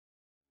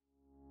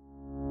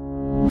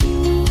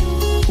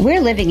We're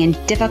living in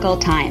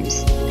difficult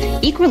times.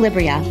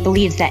 Equilibria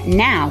believes that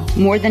now,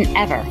 more than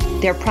ever,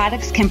 their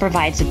products can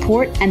provide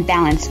support and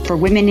balance for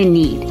women in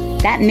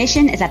need. That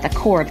mission is at the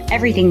core of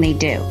everything they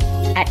do.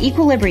 At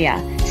Equilibria,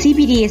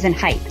 CBD isn't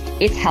hype,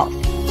 it's health.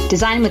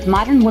 Designed with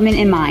modern women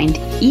in mind,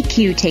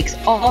 EQ takes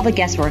all the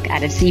guesswork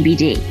out of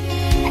CBD.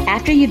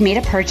 After you've made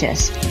a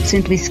purchase,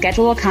 simply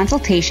schedule a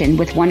consultation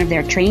with one of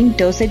their trained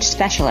dosage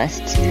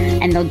specialists,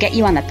 and they'll get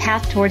you on the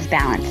path towards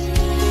balance.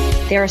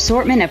 Their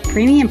assortment of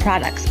premium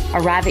products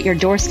arrive at your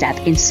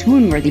doorstep in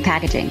swoon-worthy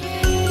packaging.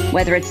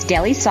 Whether it's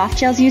daily soft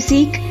gels you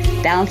seek,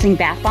 balancing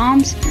bath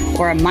bombs,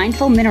 or a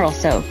mindful mineral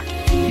soak,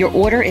 your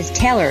order is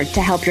tailored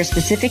to help your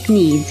specific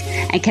needs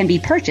and can be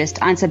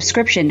purchased on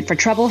subscription for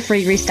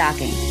trouble-free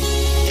restocking.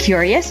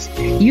 Curious?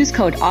 Use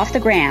code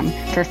OFFTHEGRAM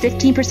for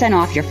 15%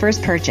 off your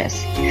first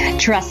purchase.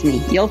 Trust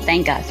me, you'll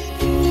thank us.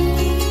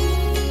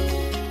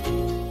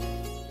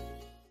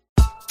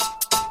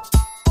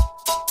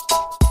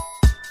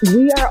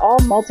 We are all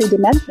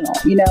multidimensional.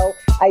 You know,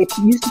 I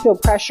used to feel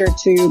pressure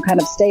to kind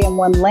of stay in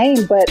one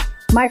lane, but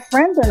my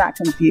friends are not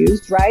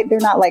confused, right? They're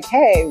not like,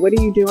 hey, what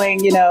are you doing,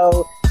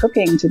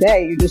 cooking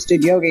today? You just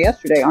did yoga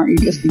yesterday. Aren't you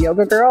just the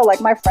yoga girl?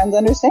 Like, my friends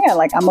understand,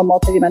 like, I'm a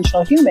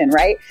multidimensional human,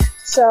 right?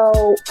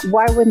 So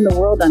why wouldn't the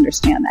world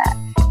understand that?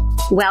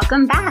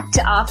 Welcome back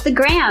to Off the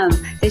Gram,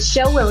 the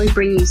show where we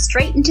bring you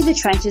straight into the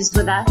trenches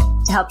with us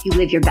to help you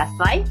live your best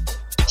life,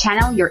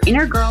 channel your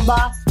inner girl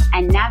boss,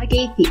 and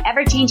navigate the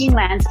ever-changing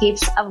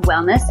landscapes of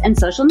wellness and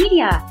social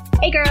media.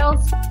 Hey,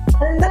 girls.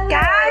 Hello,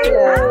 guys.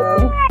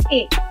 Hello.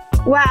 Hi.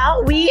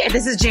 Well,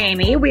 this is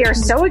Jamie. We are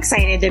so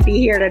excited to be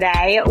here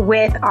today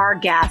with our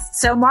guest.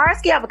 So Mara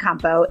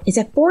Schiavocampo is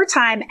a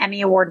 4-time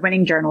Emmy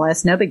Award-winning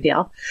journalist, no big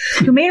deal,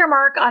 who made her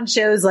mark on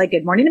shows like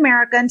Good Morning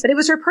America, but it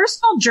was her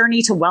personal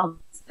journey to wellness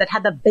that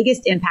had the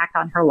biggest impact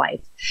on her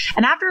life.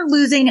 And after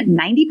losing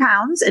 90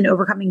 pounds and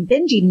overcoming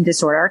binge eating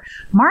disorder,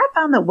 Mara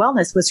found that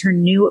wellness was her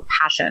new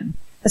passion,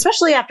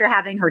 especially after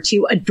having her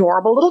 2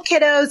 adorable little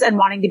kiddos and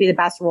wanting to be the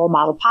best role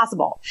model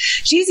possible.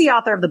 She's the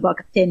author of the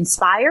book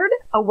Thinspired,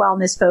 a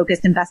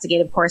wellness-focused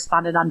investigative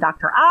correspondent on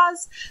Dr.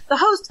 Oz, the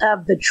host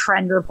of the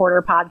Trend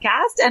Reporter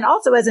podcast, and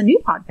also has a new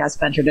podcast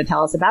venture to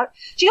tell us about.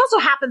 She also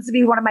happens to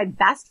be one of my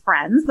best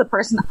friends, the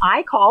person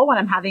I call when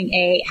I'm having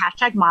a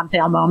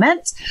 #momfail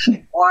moment,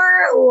 or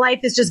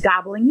life is just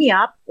gobbling me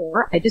up,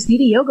 or I just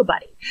need a yoga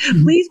buddy.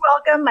 Please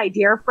welcome my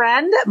dear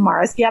friend,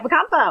 Mara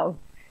Schiavocampo.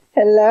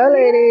 Hello,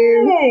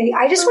 ladies. Hey,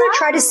 I just want to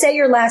try to say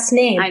your last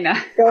name. I know.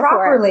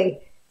 Properly.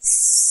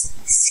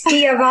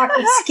 Schiavocampo.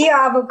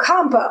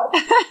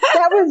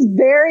 That was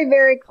very,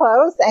 very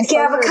close. And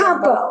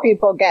Schiavocampo. Most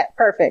people get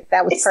perfect.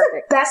 That was perfect.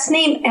 It's the best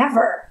name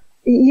ever.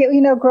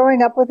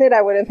 Growing up with it,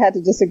 I would have had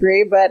to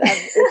disagree, but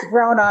it's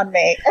grown on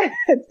me.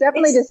 It's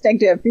definitely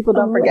distinctive. People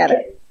don't forget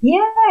it.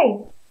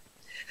 Yay.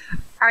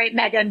 All right,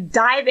 Megan,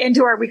 dive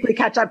into our weekly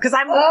catch-up because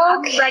I'm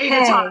ready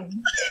to talk.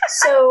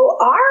 So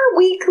our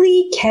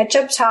weekly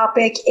catch-up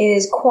topic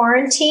is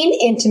quarantine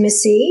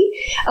intimacy.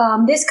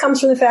 This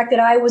comes from the fact that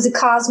I was a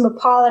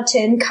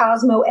Cosmopolitan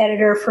Cosmo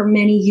editor for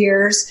many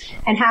years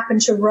and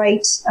happened to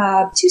write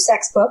 2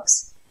 sex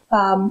books.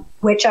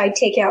 Which I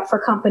take out for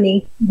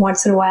company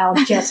once in a while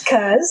just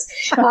cause.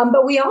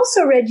 But we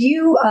also read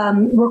you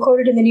were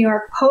quoted in the New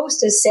York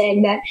Post as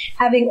saying that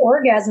having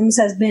orgasms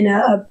has been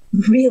a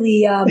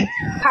really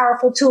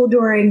powerful tool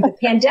during the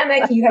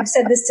pandemic. You had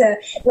said this to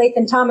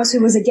Lathan Thomas,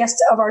 who was a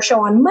guest of our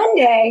show on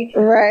Monday.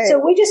 Right. So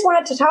we just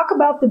wanted to talk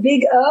about the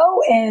big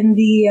O and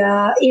the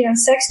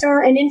sex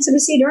and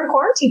intimacy during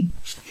quarantine.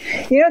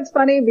 It's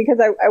funny because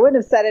I wouldn't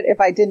have said it if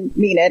I didn't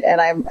mean it,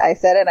 and I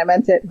said it, I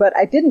meant it, but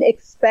I didn't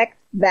expect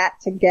that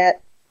to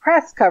get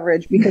press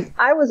coverage because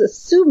I was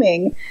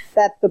assuming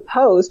that the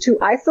Post, who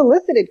I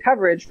solicited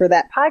coverage for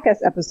that podcast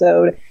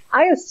episode,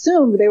 I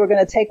assumed they were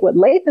going to take what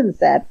Lathan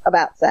said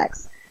about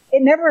sex.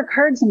 It never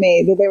occurred to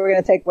me that they were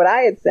going to take what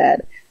I had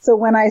said. So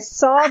when I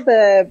saw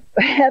the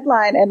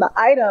headline and the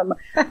item,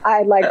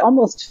 I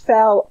almost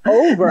fell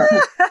over.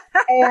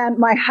 And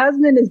my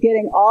husband is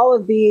getting all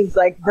of these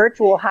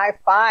virtual high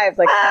fives,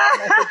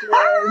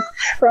 messages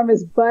from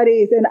his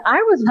buddies. And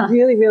I was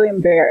really, really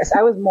embarrassed.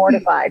 I was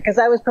mortified because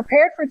I was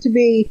prepared for it to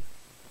be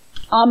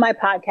on my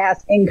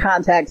podcast in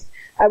context.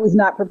 I was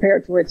not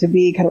prepared for it to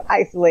be kind of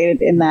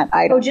isolated in that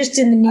item. Oh, just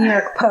in the New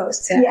York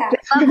Post. Yeah.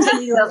 I'm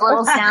taking those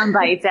little sound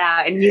bites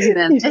out and using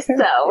them just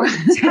so.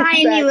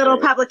 Tiny little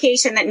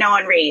publication that no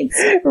one reads.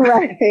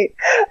 Right.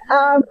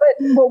 But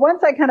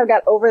once I kind of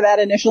got over that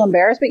initial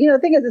embarrassment, the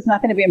thing is, it's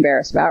nothing to be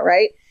embarrassed about,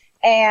 right?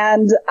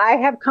 And I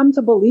have come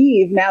to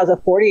believe now as a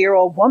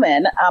 40-year-old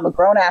woman, a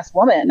grown-ass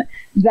woman,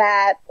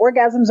 that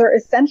orgasms are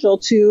essential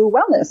to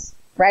wellness,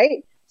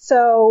 right?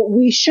 So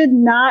we should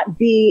not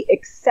be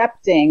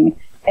accepting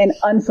an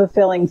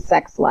unfulfilling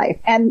sex life.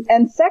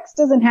 And sex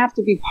doesn't have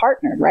to be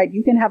partnered, right?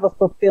 You can have a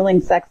fulfilling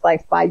sex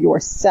life by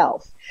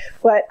yourself.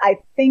 But I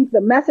think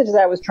the message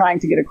that I was trying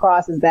to get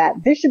across is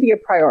that this should be a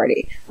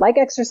priority. Like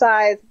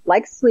exercise,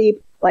 like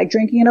sleep, like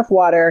drinking enough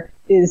water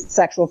is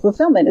sexual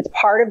fulfillment. It's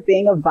part of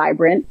being a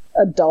vibrant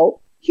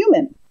adult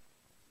human.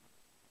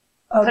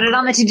 Put it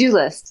on the to-do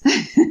list.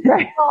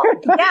 Right. Well,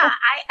 yeah,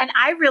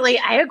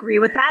 I agree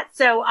with that.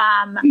 So,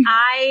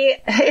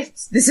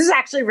 this is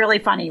actually really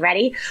funny.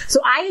 Ready? So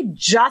I had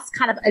just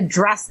kind of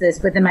addressed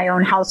this within my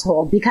own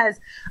household because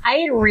I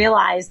had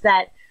realized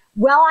that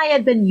I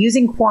had been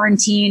using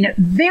quarantine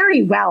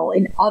very well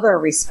in other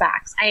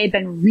respects. I had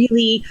been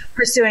really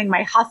pursuing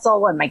my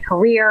hustle and my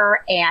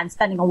career and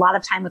spending a lot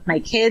of time with my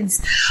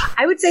kids.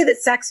 I would say that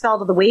sex fell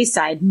to the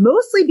wayside,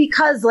 mostly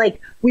because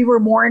we were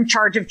more in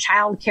charge of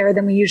childcare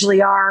than we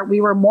usually are. We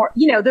were more,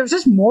 there was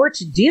just more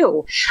to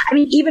do. I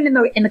mean, even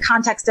in the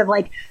context of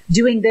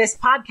doing this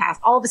podcast,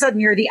 all of a sudden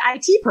you're the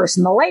IT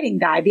person, the lighting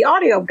guy, the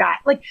audio guy,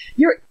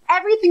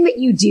 everything that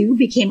you do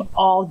became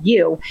all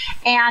you.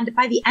 And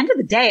by the end of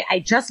the day, I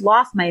just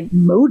lost my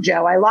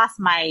mojo. I lost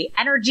my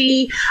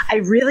energy. I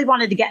really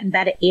wanted to get in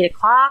bed at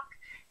 8:00.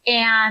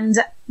 And,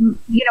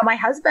 my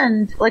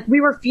husband,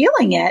 we were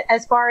feeling it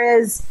as far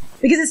as,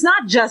 because it's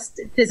not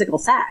just physical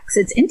sex,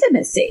 it's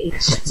intimacy.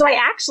 So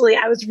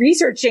I was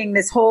researching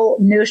this whole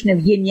notion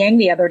of yin yang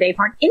the other day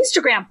for an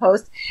Instagram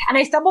post, and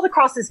I stumbled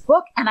across this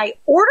book and I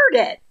ordered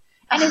it.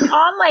 And it's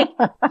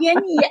on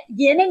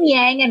yin and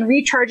yang and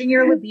recharging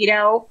your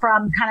libido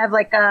from kind of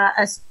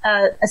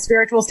a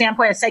spiritual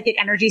standpoint, a psychic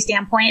energy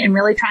standpoint, and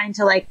really trying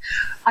to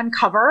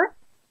uncover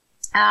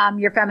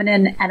your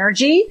feminine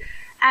energy.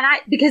 And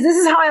because this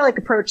is how I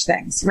approach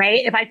things,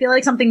 right? If I feel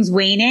like something's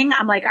waning,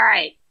 I'm like, all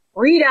right,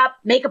 read up,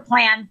 make a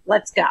plan,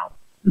 let's go.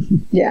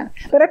 Yeah.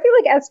 But I feel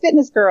like as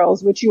fitness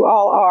girls, which you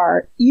all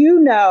are,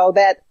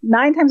 that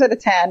 9 times out of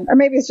 10, or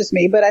maybe it's just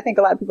me, but I think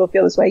a lot of people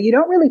feel this way. You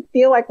don't really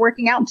feel like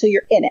working out until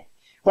you're in it.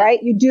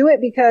 Right? You do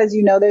it because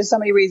there's so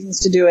many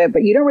reasons to do it,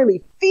 but you don't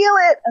really feel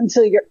it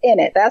until you're in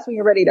it. That's when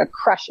you're ready to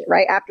crush it,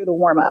 right? After the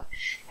warm up.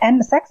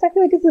 And sex, I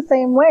feel like, is the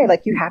same way.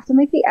 You have to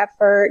make the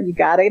effort. You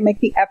got to make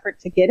the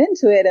effort to get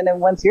into it. And then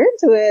once you're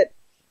into it,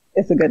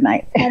 it's a good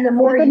night. And the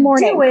more you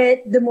do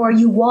it, the more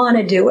you want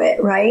to do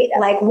it, right?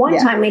 One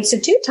time leads to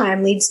 2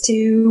 time leads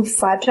to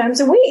 5 times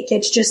a week.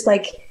 It's just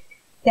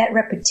that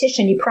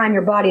repetition. You prime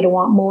your body to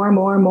want more and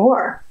more and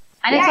more.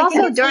 And it's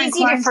also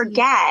easy to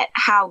forget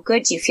how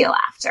good you feel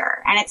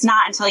after. And it's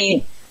not until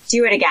you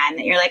do it again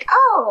that you're like,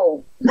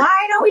 oh,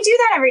 why don't we do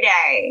that every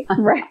day?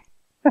 Right.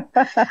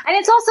 And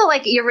it's also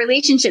your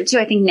relationship too.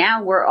 I think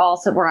now we're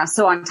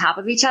so on top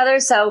of each other.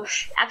 So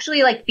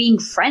actually being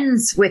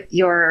friends with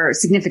your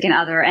significant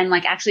other and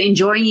actually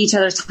enjoying each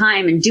other's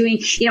time and doing,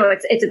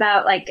 it's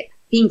about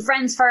being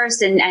friends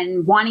first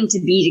and wanting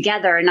to be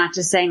together and not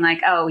just saying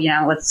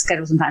let's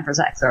schedule some time for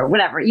sex or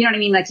whatever. You know what I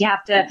mean? You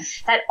have to,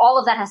 all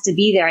of that has to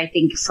be there, I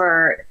think,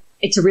 for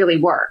it to really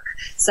work.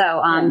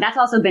 So, that's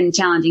also been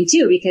challenging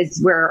too, because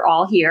we're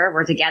all here,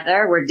 we're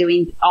together, we're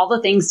doing all the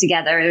things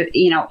together,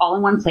 all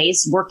in one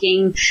place,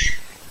 working,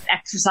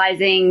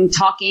 exercising,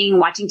 talking,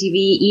 watching TV,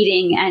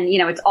 eating, and,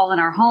 it's all in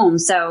our home.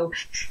 So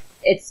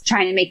it's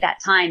trying to make that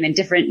time and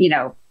different,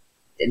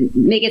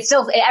 make it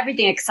still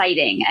everything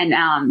exciting and,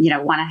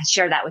 want to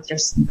share that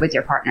with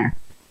your partner.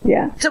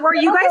 Yeah. So are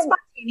you guys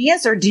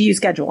spontaneous or do you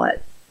schedule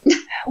it?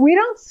 We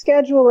don't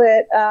schedule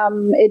it.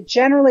 It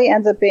generally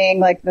ends up being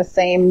the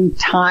same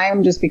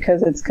time just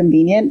because it's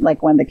convenient.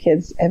 When the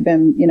kids have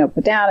been,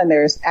 put down and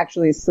there's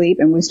actually sleep,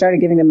 and we started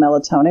giving them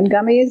melatonin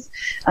gummies,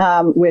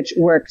 which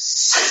works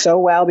so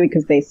well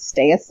because they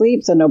stay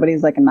asleep. So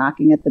nobody's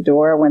knocking at the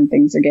door when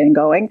things are getting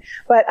going.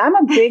 But I'm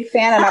a big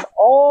fan, and I've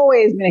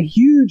always been a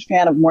huge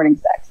fan of morning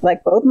sex.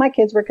 Both my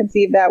kids were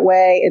conceived that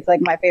way. It's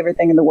my favorite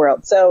thing in the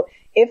world. So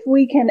if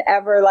we can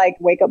ever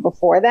wake up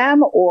before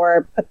them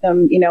or put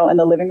them, in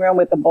the living room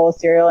with a bowl of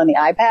cereal and the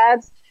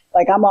iPads,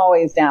 I'm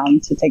always down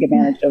to take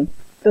advantage of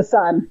the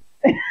sun.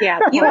 Yeah.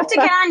 You have to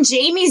get on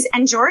Jamie's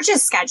and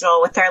George's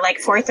schedule with their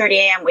 4:30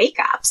 a.m. wake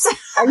ups.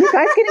 Are you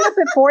guys getting up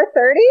at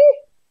 4:30?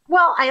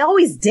 Well, I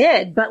always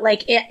did, but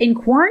in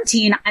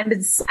quarantine,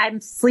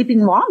 I'm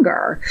sleeping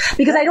longer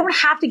because I don't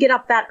have to get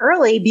up that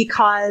early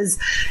because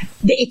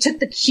it took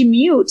the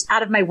commute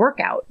out of my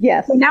workout.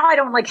 Yes. So now I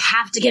don't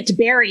have to get to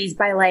Barry's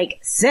by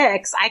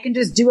 6. I can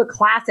just do a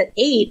class at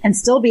 8 and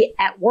still be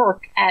at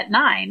work at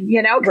 9,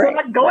 because I'm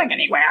not going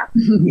anywhere.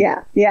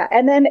 Yeah. Yeah.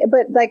 And then,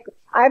 but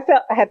I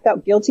had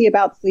felt guilty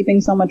about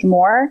sleeping so much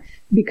more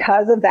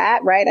because of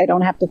that, right? I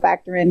don't have to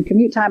factor in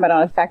commute time. I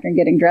don't have to factor in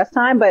getting dressed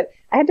time, but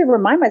I had to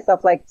remind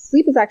myself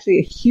sleep is actually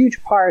a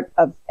huge part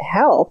of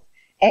health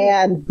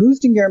and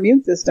boosting your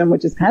immune system,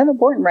 which is kind of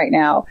important right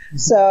now.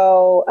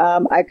 So,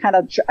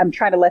 I'm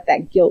trying to let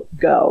that guilt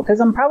go because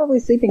I'm probably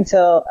sleeping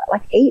till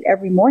 8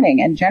 every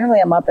morning. And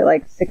generally I'm up at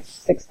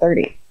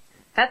 6:30.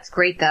 That's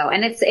great though.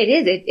 And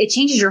it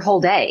changes your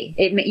whole day.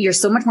 You're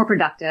so much more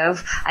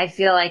productive. I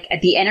feel like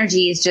the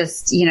energy is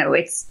just,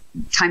 it's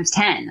times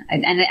 10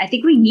 and I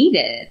think we need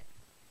it.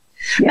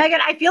 Yeah. Megan,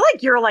 I feel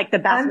like you're the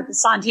best with the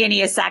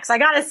spontaneous sex. I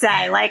gotta say,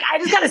 I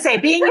just gotta say,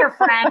 being your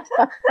friend,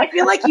 I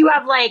feel like you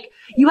have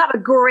a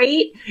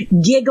great,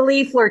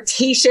 giggly,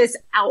 flirtatious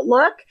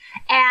outlook.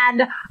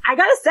 And I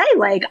gotta say,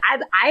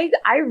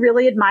 I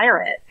really admire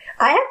it.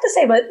 I have to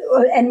say,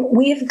 and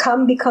we've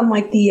become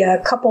like the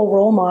couple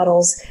role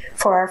models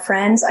for our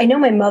friends. I know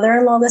my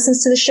mother-in-law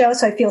listens to the show,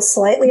 so I feel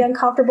slightly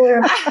uncomfortable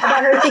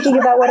about her thinking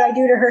about what I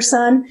do to her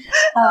son.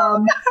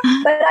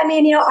 But I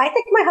mean, I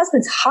think my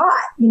husband's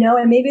hot,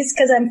 and maybe it's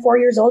because I'm 4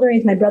 years older and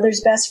he's my brother's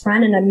best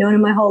friend and I've known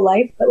him my whole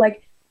life. But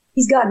like,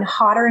 he's gotten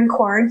hotter in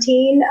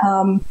quarantine.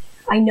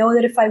 I know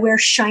that if I wear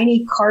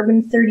shiny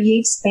carbon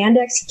 38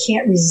 spandex, he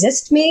can't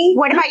resist me.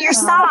 What about your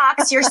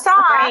socks? Your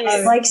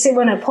socks. Like, say,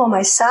 when I pull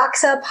my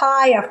socks up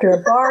high after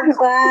a bar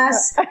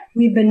class,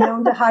 we've been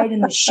known to hide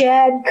in the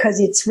shed because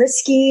it's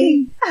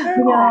risky.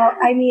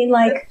 I mean,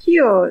 like,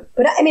 cute.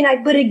 But I mean,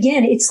 but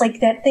again, it's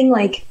like that thing,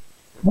 like,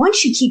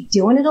 once you keep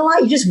doing it a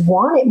lot, you just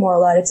want it more a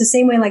lot. It's the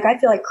same way, like, I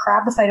feel like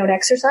crap if I don't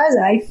exercise.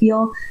 I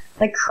feel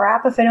like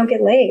crap if I don't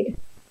get laid.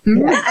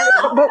 Yeah.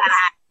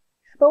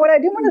 But what I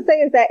do want to say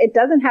is that it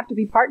doesn't have to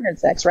be partnered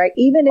sex, right?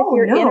 Even if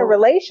you're in a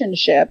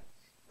relationship,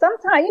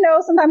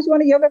 sometimes you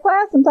want a yoga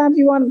class, sometimes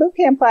you want a boot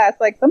camp class.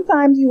 Like,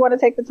 sometimes you want to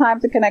take the time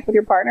to connect with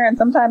your partner, and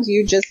sometimes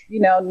you just,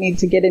 need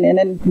to get it in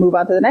and move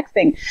on to the next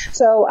thing.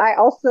 So I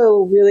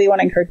also really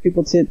want to encourage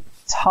people to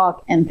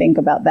talk and think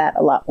about that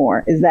a lot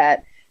more, is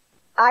that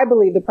I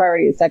believe the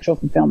priority is sexual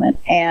fulfillment,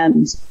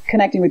 and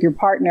connecting with your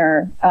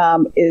partner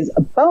is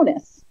a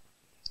bonus.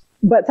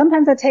 But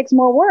sometimes that takes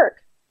more work.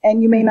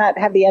 And you may not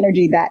have the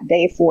energy that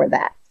day for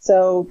that.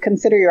 So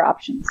consider your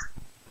options.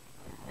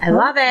 I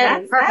love it.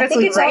 I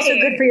think it's also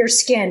good for your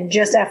skin,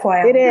 just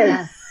FYI. It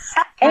is.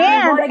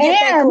 And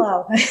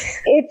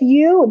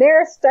there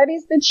are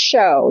studies that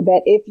show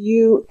that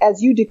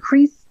as you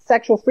decrease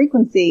sexual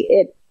frequency,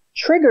 it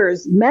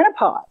triggers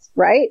menopause,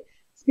 right?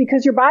 It's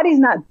because your body's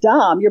not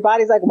dumb. Your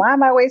body's like, why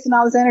am I wasting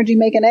all this energy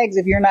making eggs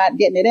if you're not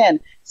getting it in?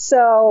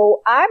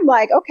 So I'm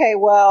like, okay,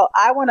 well,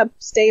 I want to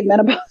stay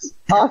menopause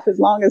off as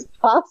long as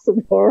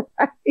possible,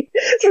 right?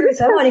 True.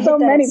 So I want to hit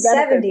that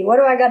at 70. What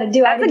do I got to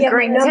do? I have to get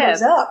my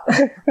numbers up.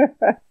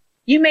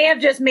 You may have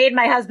just made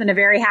my husband a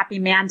very happy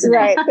man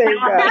tonight. Right, there you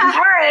go. All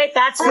right,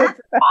 that's good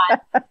for fun.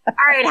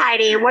 All right,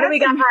 Heidi, what do we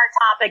got for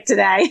our topic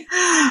today?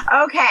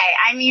 Okay,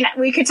 I mean,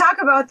 we could talk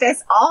about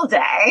this all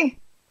day,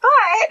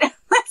 but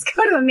let's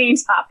go to the main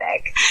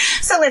topic.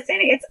 So listen,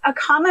 it's a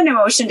common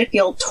emotion to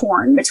feel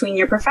torn between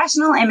your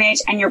professional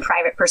image and your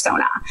private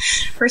persona.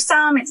 For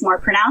some, it's more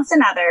pronounced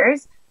than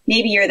others.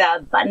 Maybe you're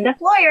the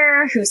buttoned-up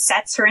lawyer who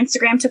sets her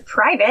Instagram to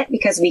private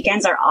because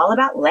weekends are all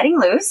about letting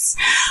loose.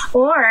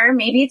 Or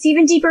maybe it's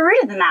even deeper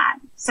rooted than that.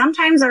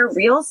 Sometimes our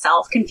real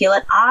self can feel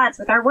at odds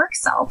with our work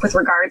self with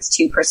regards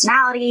to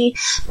personality,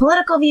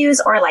 political views,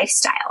 or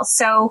lifestyle.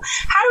 So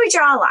how do we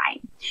draw a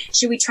line?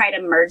 Should we try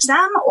to merge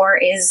them, or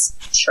is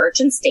church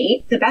and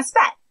state the best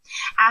bet?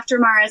 After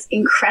Mara's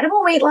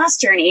incredible weight loss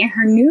journey,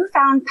 her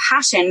newfound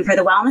passion for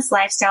the wellness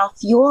lifestyle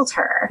fueled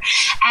her,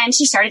 and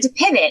she started to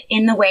pivot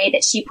in the way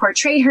that she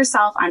portrayed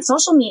herself on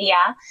social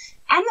media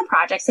and the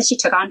projects that she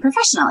took on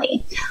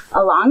professionally.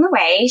 Along the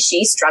way,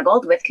 she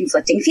struggled with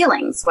conflicting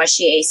feelings. Was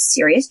she a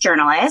serious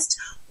journalist,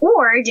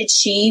 or did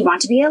she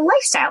want to be a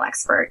lifestyle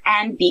expert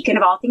and beacon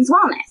of all things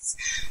wellness?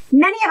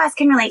 Many of us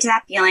can relate to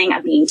that feeling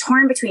of being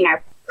torn between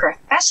our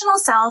professional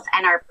self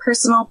and our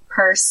personal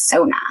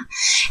persona.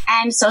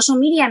 And social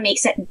media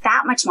makes it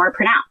that much more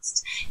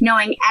pronounced.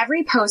 Knowing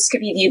every post could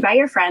be viewed by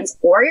your friends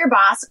or your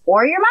boss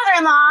or your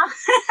mother-in-law.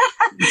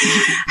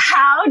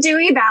 How do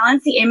we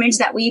balance the image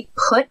that we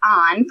put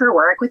on for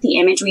work with the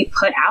image we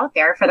put out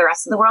there for the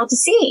rest of the world to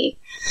see?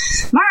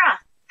 Mara,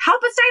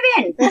 help us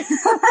dive in.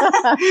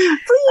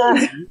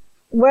 Please.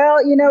 Well,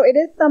 it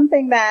is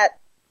something that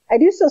I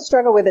do still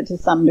struggle with it to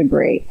some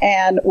degree.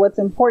 And what's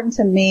important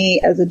to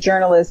me as a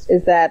journalist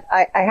is that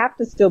I have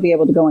to still be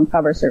able to go and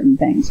cover certain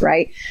things,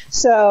 right?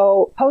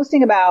 So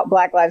posting about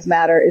Black Lives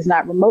Matter is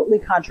not remotely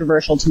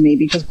controversial to me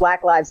because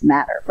Black Lives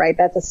Matter, right?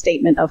 That's a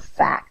statement of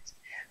fact.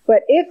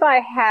 But if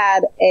I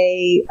had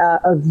a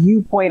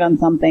viewpoint on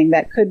something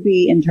that could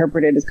be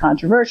interpreted as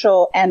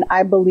controversial and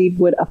I believe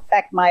would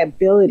affect my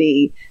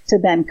ability to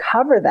then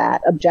cover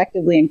that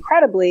objectively and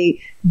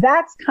credibly,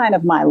 that's kind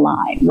of my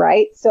line,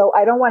 right? So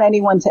I don't want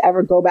anyone to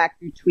ever go back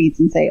through tweets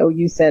and say, oh,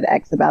 you said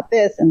X about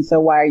this, and so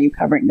why are you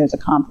covering? There's a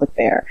conflict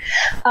there.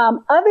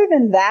 Other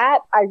than that,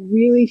 I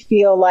really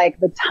feel like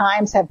the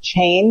times have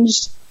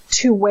changed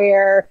to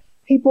where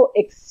people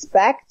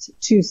expect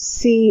to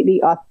see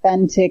the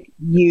authentic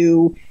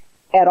you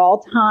at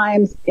all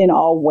times, in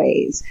all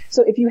ways.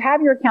 So if you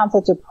have your account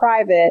set to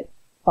private,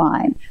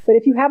 fine. But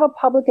if you have a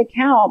public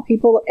account,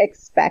 people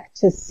expect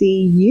to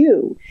see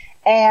you.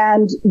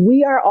 And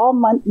we are all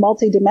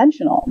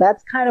multidimensional.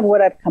 That's kind of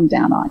what I've come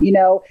down on.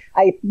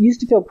 I used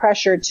to feel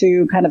pressure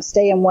to kind of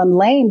stay in one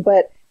lane,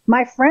 but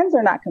my friends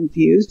are not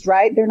confused,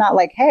 right? They're not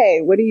like,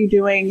 hey, what are you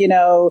doing,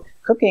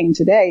 cooking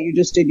today? You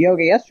just did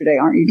yoga yesterday.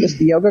 Aren't you just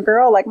the yoga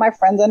girl? Like, my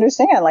friends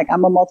understand, like,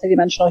 I'm a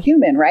multidimensional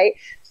human, right?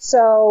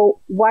 So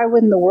why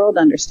wouldn't the world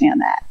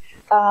understand that?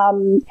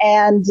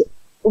 And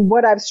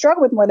what I've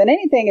struggled with more than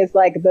anything is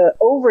like the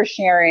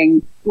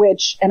oversharing,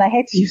 which, and I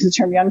hate to use the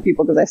term young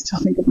people because I still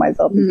think of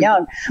myself as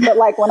young, but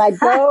like when I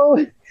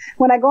go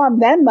when I go on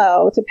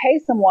Venmo to pay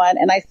someone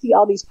and I see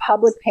all these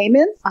public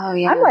payments, Oh,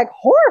 yeah. I'm like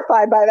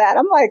horrified by that.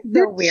 I'm like,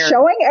 They're you're weird.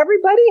 showing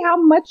everybody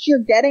how much you're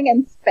getting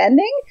and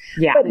spending.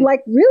 Yeah. But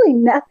like really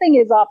nothing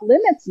is off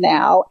limits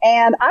now.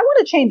 And I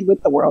want to change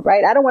with the world,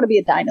 right? I don't want to be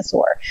a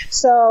dinosaur.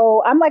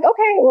 So I'm like,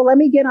 okay, well, let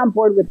me get on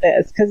board with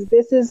this because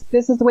this is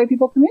the way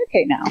people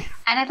communicate now.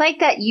 And I like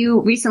that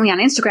you recently on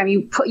Instagram,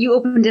 you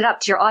opened it up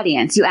to your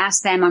audience. You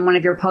asked them on one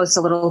of your posts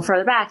a little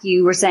further back,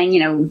 you were saying,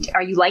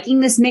 are you liking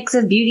this mix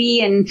of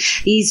beauty and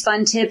these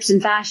fun tips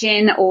and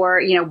fashion?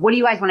 Or, what do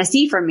you guys want to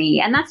see from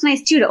me? And that's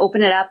nice too, to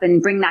open it up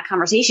and bring that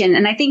conversation.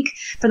 And I think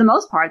for the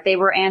most part, they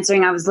were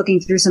answering, I was looking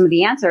through some of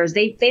the answers.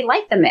 They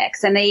like the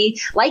mix and they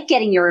like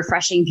getting your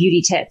refreshing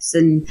beauty tips.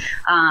 And,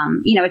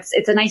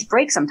 it's a nice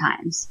break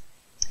sometimes.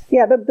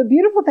 Yeah, the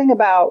beautiful thing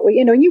about,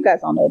 you guys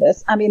all know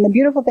this. I mean, the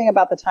beautiful thing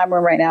about the time we're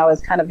in right now is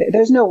kind of,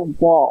 there's no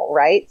wall,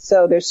 right?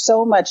 So there's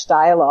so much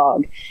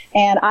dialogue.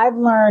 And I've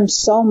learned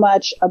so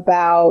much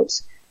about,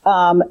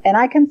 and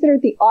I consider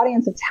it the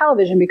audience of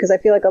television because I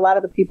feel like a lot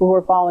of the people who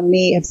are following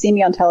me have seen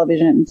me on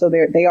television. And so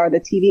they are the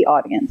TV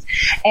audience.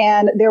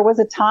 And there was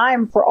a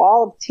time for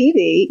all of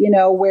TV,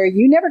 where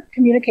you never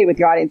communicate with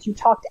your audience. You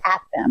talked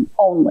at them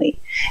only.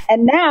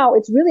 And now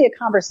it's really a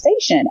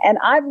conversation. And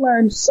I've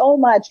learned so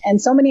much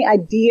and so many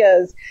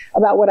ideas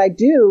about what I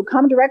do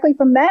come directly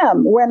from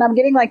them. When I'm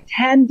getting like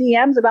 10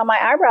 DMs about my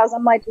eyebrows,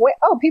 I'm like, wait,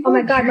 people. Oh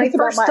my God, my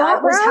first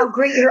thought was how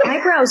great your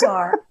eyebrows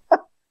are.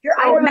 Your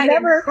eyebrows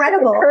never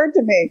incredible. occurred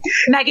to me.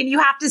 Megan, you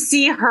have to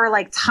see her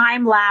like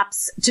time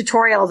lapse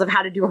tutorials of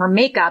how to do her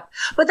makeup.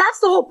 But that's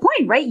the whole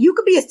point, right? You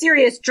could be a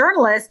serious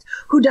journalist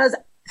who does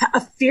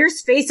a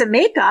fierce face of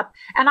makeup,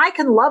 and I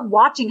can love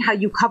watching how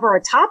you cover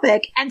a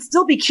topic and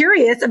still be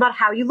curious about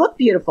how you look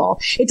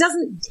beautiful. It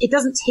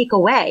doesn't take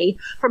away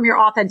from your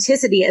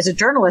authenticity as a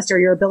journalist or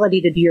your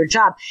ability to do your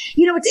job.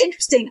 It's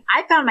interesting.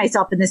 I found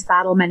myself in this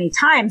battle many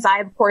times. I,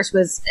 of course,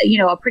 was,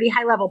 a pretty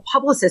high level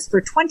publicist for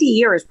 20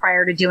 years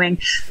prior to doing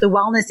the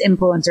wellness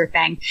influencer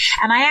thing.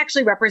 And I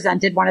actually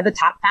represented one of the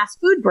top fast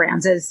food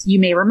brands, as you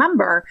may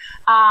remember.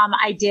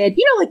 I did,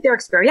 like their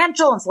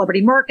experiential and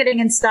celebrity marketing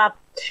and stuff.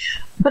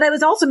 But I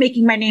was also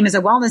making my name as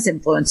a wellness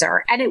influencer,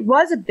 and it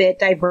was a bit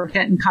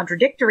divergent and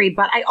contradictory,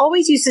 but I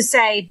always used to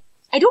say,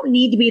 I don't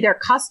need to be their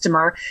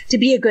customer to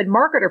be a good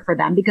marketer for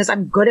them because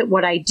I'm good at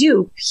what I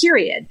do,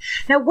 period.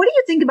 Now, what do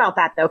you think about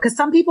that though? Because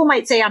some people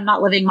might say I'm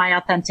not living my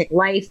authentic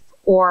life,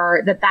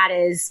 or that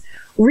is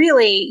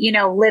really,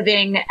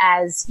 living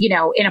as,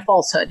 in a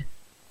falsehood.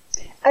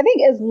 I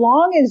think as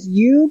long as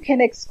you can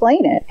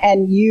explain it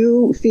and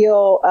you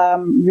feel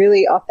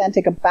really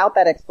authentic about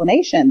that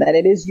explanation, that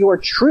it is your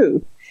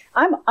truth,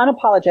 I'm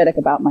unapologetic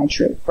about my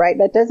truth, right?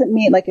 That doesn't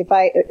mean like if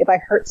I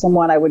hurt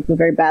someone, I would feel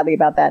very badly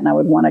about that and I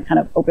would want to kind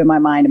of open my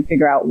mind and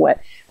figure out what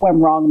went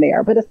wrong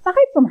there. But aside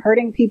from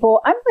hurting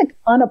people, I'm like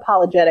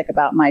unapologetic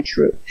about my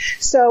truth.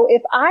 So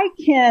if I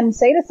can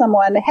say to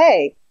someone,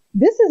 hey,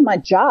 this is my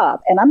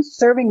job and I'm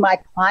serving my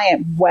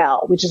client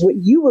well, which is what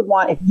you would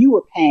want if you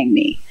were paying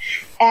me.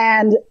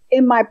 And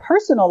in my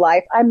personal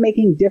life, I'm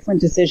making different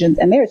decisions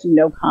and there's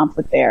no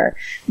conflict there.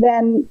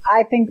 Then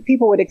I think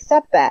people would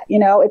accept that.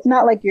 It's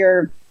not like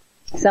you're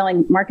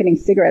marketing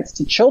cigarettes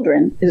to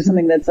children is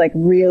something that's like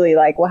really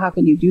like, well, how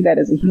can you do that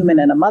as a human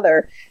and a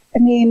mother? I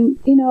mean,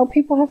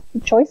 people have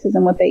choices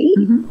in what they eat.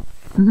 Mm-hmm.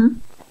 Mm-hmm.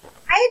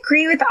 I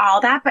agree with all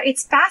that, but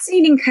it's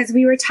fascinating because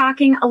we were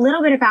talking a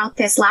little bit about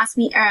this last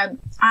week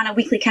on a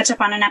weekly catch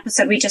up on an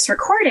episode we just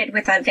recorded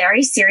with a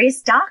very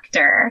serious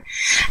doctor.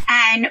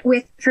 And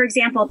with, for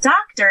example,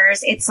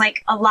 doctors, it's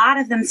like a lot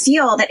of them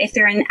feel that if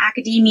they're in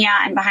academia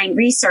and behind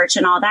research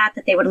and all that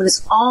they would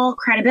lose all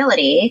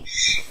credibility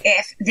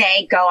if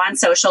they go on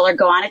social or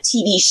go on a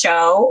TV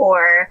show.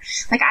 Or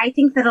like, I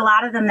think that a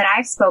lot of them that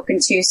I've spoken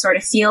to sort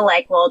of feel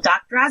like, well,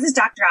 Dr. Oz is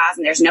Dr. Oz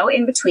and there's no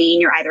in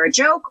between. You're either a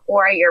joke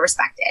or you're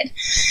respected.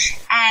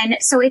 And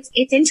so it's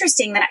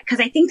interesting that because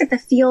I think that the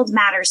field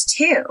matters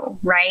too,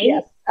 right?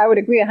 Yes, I would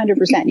agree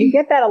 100%. You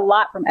get that a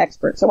lot from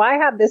experts. So I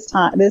have this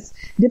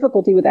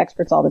difficulty with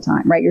experts all the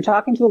time, right? You're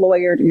talking to a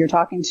lawyer, you're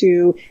talking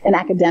to an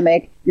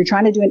academic, you're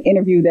trying to do an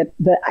interview that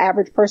the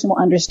average person will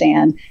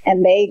understand,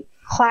 and they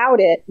cloud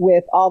it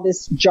with all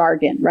this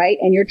jargon, right?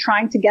 And you're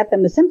trying to get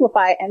them to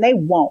simplify it, and they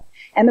won't.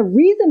 And the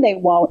reason they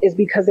won't is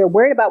because they're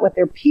worried about what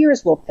their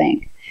peers will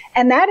think.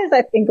 And that is,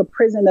 I think, a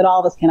prison that all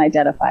of us can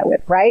identify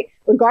with, right?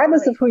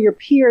 Regardless of who your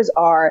peers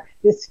are,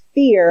 this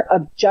fear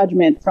of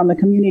judgment from the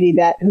community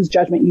whose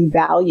judgment you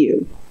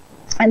value.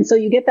 And so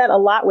you get that a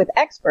lot with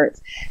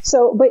experts.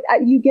 So, but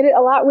you get it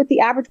a lot with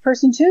the average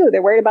person too.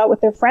 They're worried about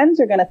what their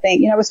friends are going to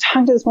think. I was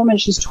talking to this woman,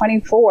 she's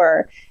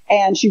 24,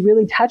 and she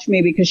really touched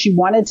me because she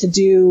wanted to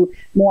do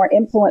more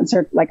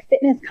influencer, like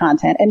fitness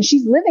content. And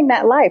she's living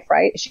that life,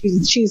 right?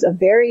 She's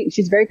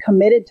very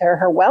committed to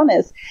her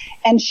wellness.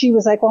 And she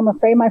was like, well, I'm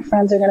afraid my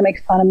friends are going to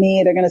make fun of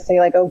me. They're going to say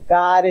like, oh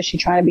God, is she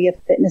trying to be a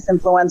fitness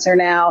influencer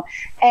now?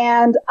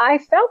 And I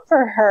felt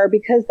for her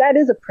because that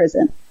is a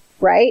prison.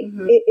 Right?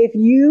 Mm-hmm. If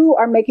you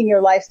are making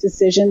your life's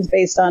decisions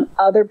based on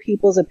other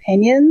people's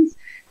opinions,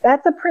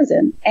 that's a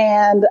prison.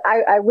 And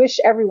I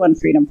wish everyone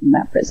freedom from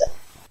that prison.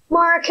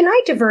 Mara, can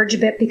I diverge a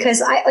bit?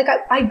 Because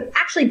I've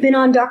actually been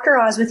on Dr.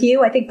 Oz with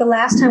you. I think the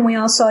last time we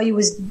all saw you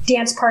was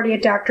dance party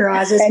at Dr.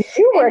 Oz's. And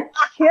you were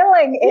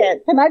killing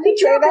it. Can I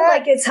just say that?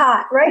 Like it's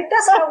hot, right?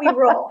 That's how we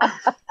roll.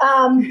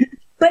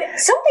 But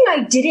something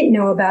I didn't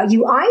know about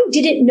you, I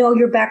didn't know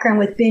your background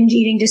with binge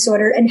eating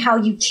disorder and how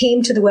you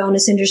came to the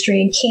wellness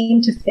industry and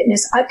came to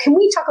fitness. Can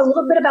we talk a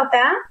little bit about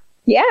that?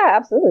 Yeah,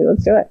 absolutely.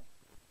 Let's do it.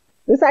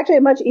 This is actually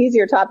a much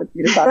easier topic for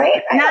you to talk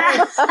about.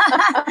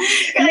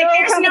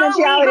 There's no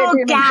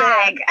legal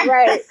gag.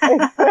 Right.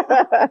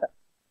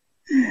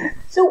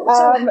 So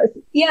how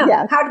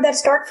did that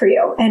start for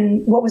you?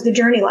 And what was the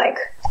journey like?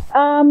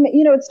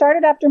 It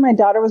started after my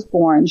daughter was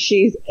born.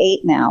 She's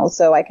 8 now,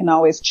 so I can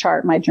always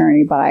chart my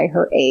journey by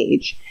her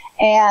age.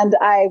 And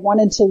I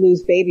wanted to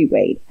lose baby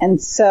weight.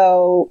 And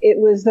so it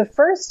was the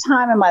first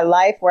time in my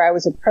life where I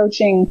was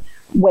approaching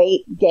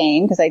weight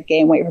gain, because I'd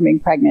gained weight from being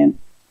pregnant,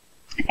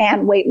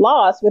 and weight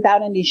loss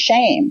without any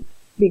shame,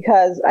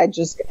 because I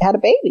just had a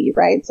baby,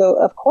 right? So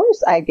of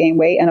course I gained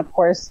weight, and of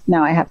course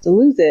now I have to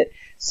lose it.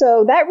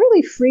 So that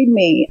really freed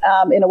me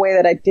in a way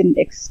that I didn't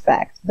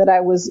expect, that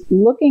I was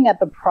looking at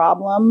the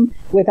problem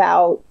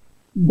without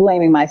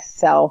blaming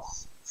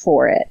myself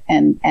for it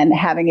and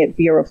having it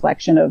be a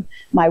reflection of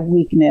my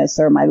weakness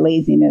or my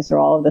laziness or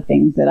all of the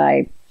things that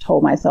I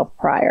told myself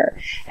prior.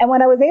 And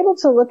when I was able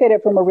to look at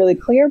it from a really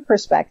clear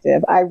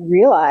perspective, I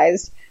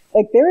realized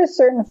there are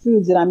certain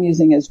foods that I'm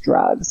using as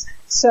drugs.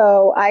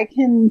 So I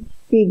can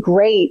be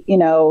great,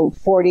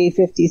 40,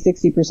 50,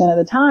 60% of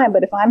the time.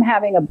 But if I'm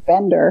having a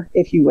bender,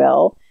 if you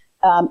will,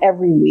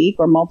 every week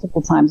or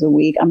multiple times a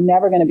week, I'm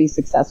never going to be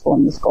successful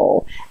in this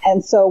goal.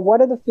 And so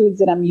what are the foods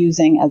that I'm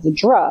using as a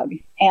drug?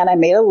 And I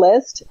made a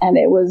list, and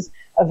it was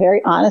a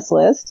very honest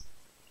list.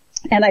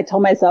 And I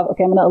told myself,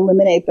 okay, I'm going to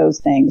eliminate those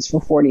things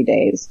for 40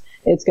 days.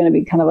 It's going to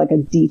be kind of like a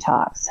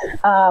detox.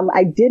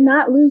 I did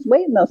not lose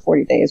weight in those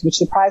 40 days, which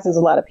surprises a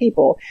lot of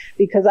people,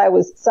 because I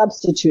was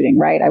substituting,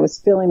 right? I was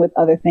filling with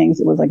other things.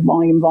 It was like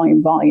volume. So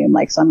I'm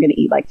going to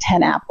eat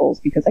 10 apples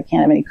because I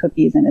can't have any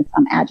cookies, and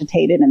I'm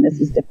agitated and this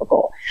is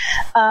difficult.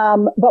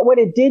 But what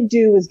it did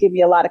do was give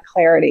me a lot of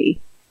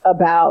clarity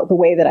about the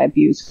way that I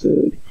view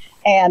food.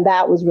 And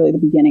that was really the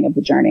beginning of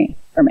the journey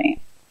for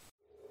me.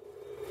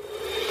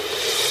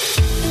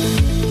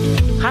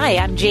 Hi,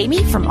 I'm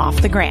Jamie from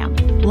Off the Gram.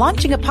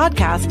 Launching a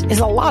podcast is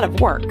a lot of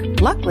work.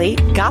 Luckily,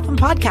 Gotham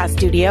Podcast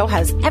Studio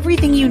has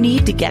everything you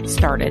need to get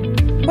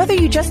started. Whether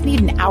you just need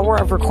an hour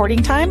of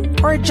recording time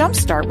or a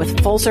jumpstart with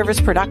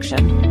full-service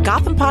production,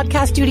 Gotham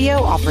Podcast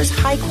Studio offers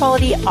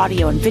high-quality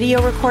audio and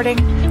video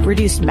recording,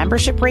 reduced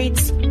membership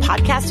rates,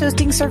 podcast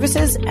hosting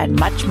services, and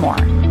much more.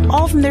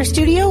 All from their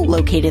studio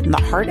located in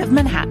the heart of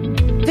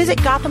Manhattan. Visit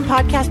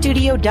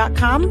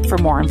GothamPodcastStudio.com for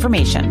more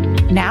information.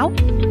 Now,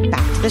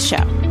 back to the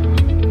show.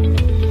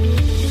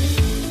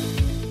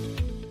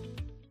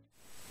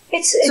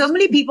 So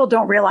many people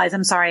don't realize,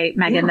 I'm sorry,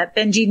 Megan, that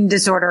binge eating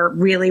disorder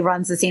really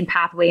runs the same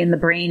pathway in the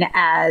brain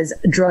as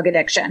drug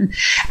addiction.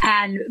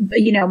 And,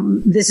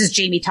 this is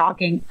Jamie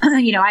talking.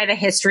 I have a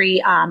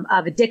history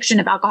of addiction,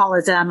 of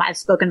alcoholism. I've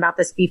spoken about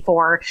this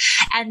before.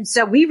 And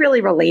so we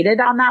really related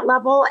on that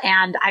level.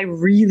 And I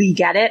really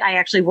get it. I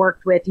actually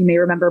worked with, you may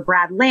remember,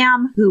 Brad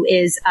Lamb, who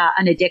is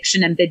an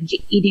addiction and binge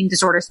eating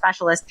disorder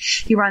specialist.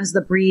 He runs the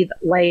Breathe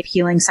Life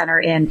Healing Center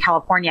in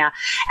California.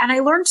 And I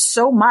learned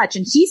so much.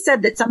 And he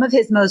said that some of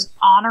his most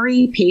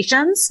honorary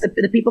patients,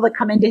 the people that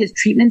come into his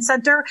treatment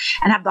center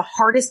and have the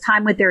hardest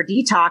time with their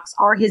detox,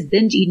 are his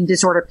binge eating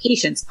disorder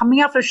patients.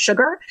 Coming off of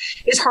sugar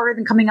is harder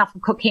than coming off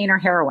of cocaine or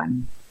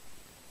heroin.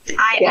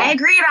 I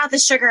agree about the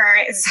sugar,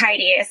 as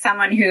Heidi, as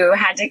someone who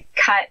had to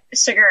cut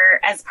sugar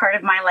as part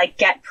of my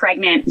get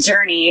pregnant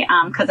journey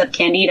because of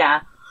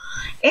Candida.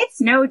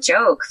 It's no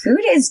joke.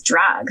 Food is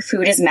drug.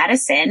 Food is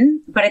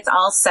medicine, but it's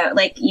also and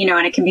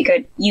it can be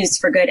used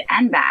for good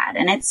and bad.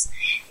 And it's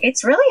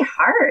really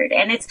hard.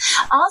 And it's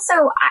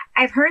also,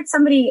 I've heard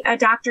a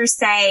doctor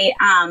say,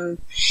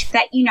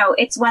 that,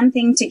 it's one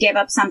thing to give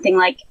up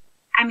something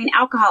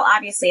alcohol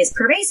obviously is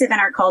pervasive in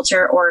our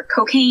culture, or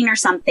cocaine or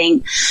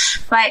something,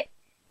 but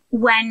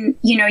when,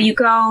 you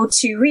go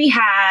to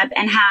rehab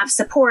and have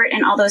support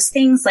and all those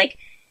things,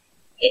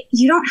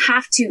 you don't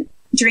have to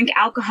drink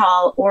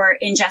alcohol or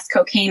ingest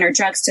cocaine or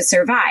drugs to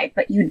survive,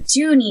 but you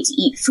do need to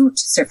eat food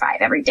to survive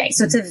every day.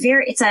 So it's a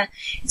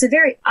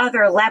very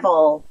other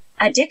level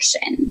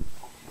addiction.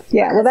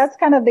 Yeah, well, that's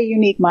kind of the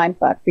unique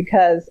mindfuck,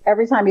 because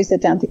every time you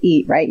sit down to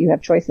eat, right, you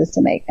have choices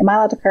to make. Am I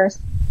allowed to curse?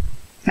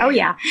 Oh,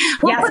 yeah.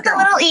 We'll put the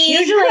little E.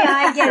 Usually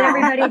I get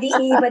everybody to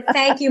E, but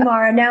thank you,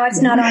 Mara. Now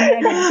it's not on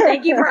Megan.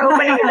 Thank you for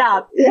opening it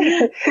up.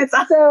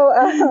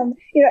 So,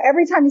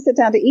 every time you sit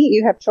down to eat,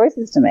 you have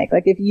choices to make.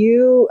 If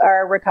you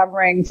are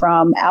recovering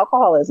from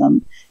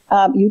alcoholism,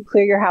 you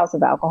clear your house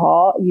of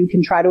alcohol. You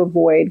can try to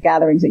avoid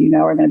gatherings that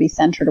are going to be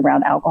centered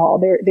around alcohol.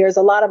 There's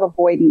a lot of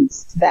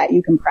avoidance that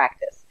you can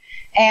practice.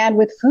 And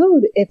with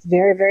food, it's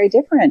very, very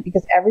different,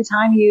 because every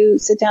time you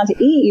sit down to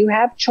eat, you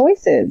have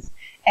choices.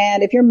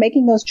 And if you're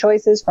making those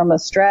choices from a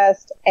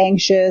stressed,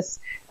 anxious,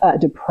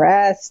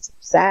 depressed,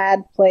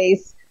 sad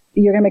place,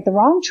 you're going to make the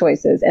wrong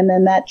choices. And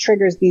then that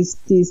triggers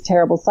these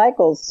terrible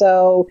cycles.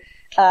 So,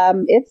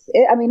 it's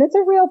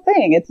a real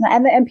thing. It's not,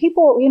 and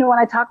people, when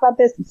I talk about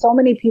this, so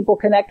many people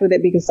connect with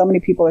it because so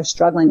many people are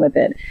struggling with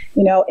it.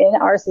 In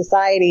our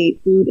society,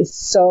 food is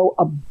so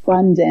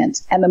abundant,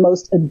 and the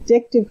most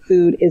addictive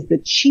food is the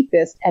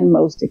cheapest and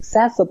most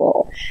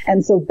accessible.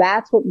 And so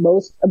that's what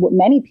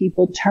many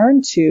people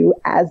turn to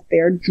as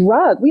their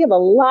drug. We have a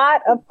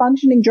lot of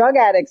functioning drug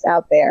addicts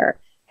out there,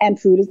 and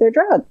food is their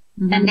drug.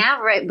 Mm-hmm. And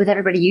now, right, with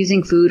everybody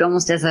using food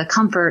almost as a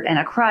comfort and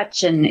a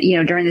crutch, and,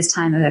 during this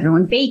time of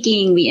everyone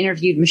baking, we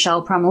interviewed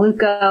Michelle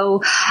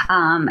Promaluco,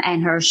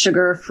 and her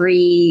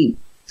sugar-free,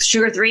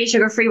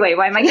 wait,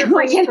 why am I getting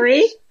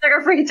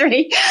Sugar-Free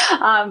 3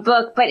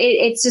 book. But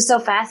it's just so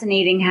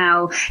fascinating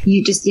how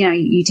you just,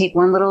 you take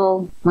one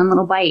little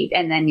bite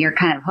and then you're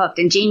kind of hooked.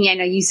 And Jamie, I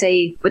know you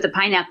say with the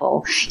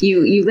pineapple,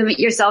 you limit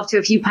yourself to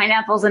a few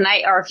pineapples a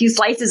night or a few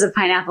slices of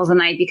pineapples a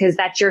night because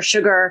that's your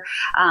sugar,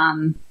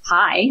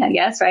 high, I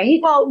guess, right?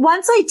 Well,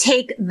 once I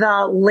take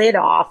the lid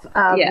off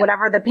of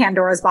whatever the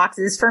Pandora's box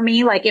is for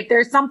me, like if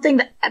there's something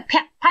that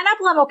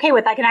pineapple I'm okay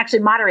with, I can actually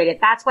moderate it.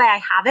 That's why I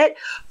have it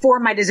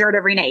for my dessert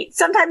every night.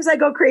 Sometimes I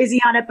go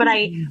crazy on it, but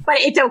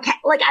it's okay.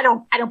 Like I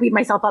don't beat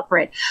myself up for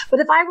it. But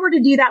if I were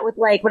to do that with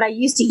like what I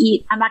used to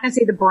eat, I'm not going to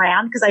say the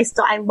brand because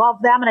I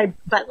love them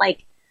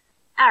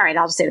all right,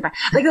 I'll just say it.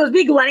 Like those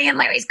big Lenny and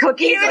Larry's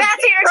cookies. That's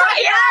what you're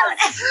talking about.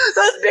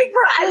 Those big,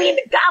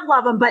 God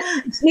love them, but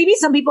maybe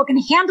some people can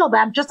handle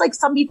them just like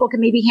some people can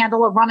maybe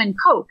handle a rum and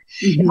Coke.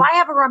 Mm-hmm. If I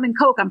have a rum and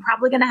Coke, I'm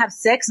probably going to have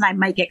 6 and I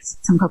might get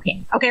some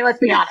cocaine. Okay, let's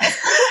be honest.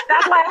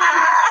 That's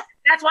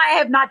why I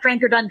have not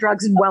drank or done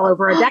drugs in well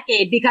over a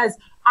decade because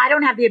I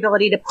don't have the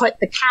ability to put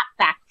the cap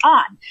back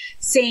on.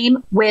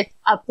 Same with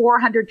a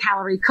 400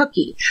 calorie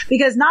cookie,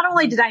 because not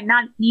only did I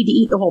not need to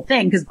eat the whole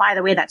thing, because by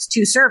the way, that's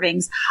 2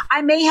 servings.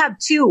 I may have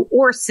 2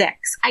 or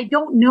 6. I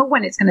don't know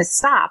when it's going to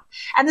stop.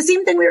 And the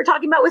same thing we were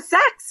talking about with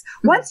sex.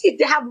 Once you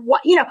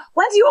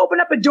once you open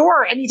up a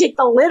door and you take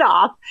the lid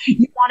off,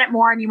 you want it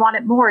more and you want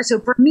it more. So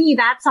for me,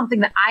 that's something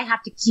that I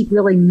have to keep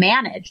really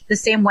managed the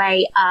same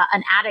way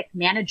an addict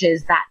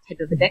manages that type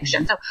of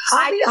addiction. So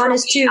I'll be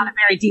honest too, on a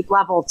very deep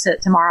level to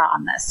Mara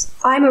on this.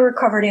 I'm a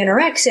recovered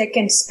anorexic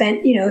and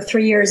spent,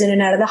 3 years in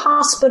and out of the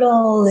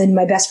hospital, and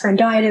my best friend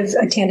died of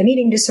a tandem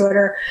eating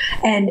disorder.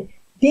 And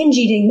binge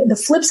eating, the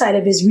flip side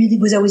of it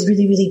was always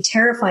really, really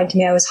terrifying to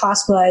me. I was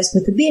hospitalized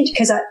with the binge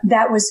because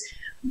that was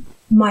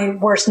my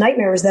worst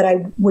nightmare, was that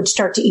I would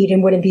start to eat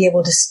and wouldn't be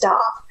able to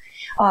stop.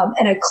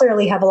 And I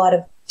clearly have a lot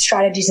of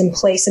strategies in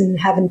place and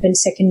haven't been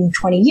sick in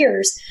 20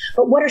 years.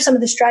 But what are some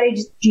of the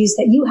strategies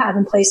that you have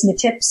in place and the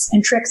tips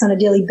and tricks on a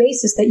daily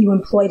basis that you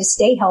employ to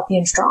stay healthy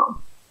and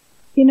strong?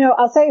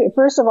 I'll say,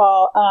 first of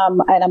all,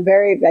 and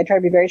I try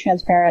to be very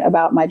transparent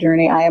about my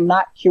journey. I am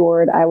not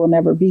cured. I will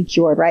never be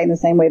cured, right? In the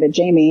same way that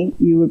Jamie,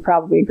 you would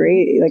probably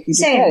agree, like you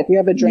just said, if you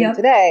have a drink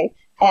today,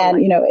 and,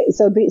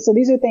 so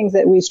these are things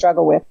that we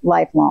struggle with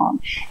lifelong.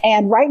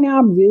 And right now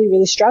I'm really,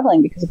 really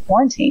struggling because of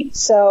quarantine.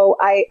 So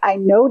I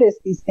notice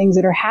these things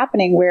that are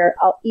happening where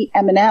I'll eat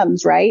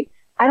M&Ms, right?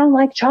 I don't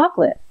like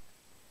chocolate.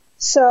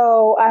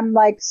 So I'm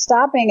like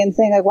stopping and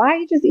saying like, why don't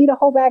you just eat a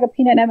whole bag of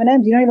peanut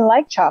M&Ms? You don't even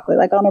like chocolate.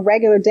 Like on a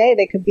regular day,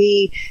 there could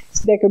be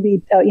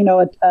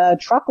a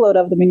truckload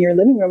of them in your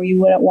living room.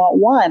 You wouldn't want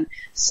one.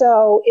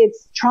 So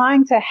it's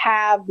trying to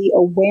have the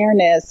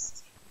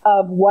awareness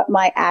of what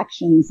my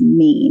actions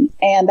mean.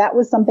 And that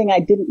was something I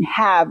didn't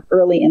have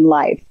early in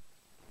life.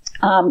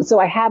 So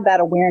I have that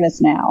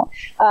awareness now,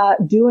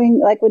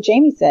 doing like what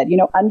Jamie said,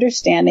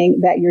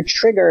 understanding that your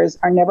triggers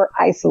are never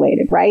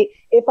isolated, right?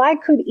 If I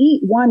could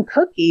eat one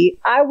cookie,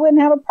 I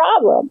wouldn't have a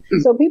problem.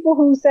 So people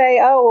who say,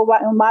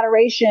 in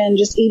moderation,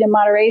 just eat in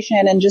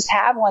moderation and just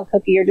have one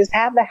cookie or just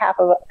have the half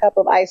of a cup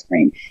of ice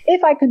cream.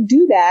 If I could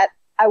do that,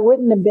 I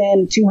wouldn't have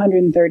been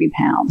 230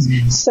 pounds.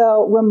 Mm-hmm.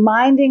 So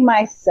reminding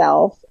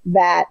myself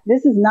that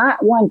this is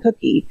not one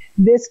cookie.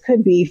 This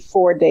could be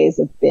 4 days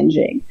of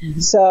binging. Mm-hmm.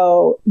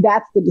 So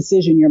that's the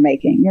decision you're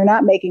making. You're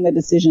not making the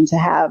decision to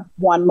have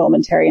one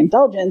momentary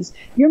indulgence.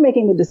 You're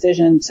making the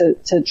decision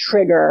to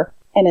trigger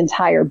an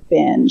entire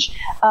binge.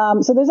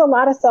 So there's a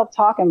lot of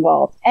self-talk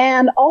involved.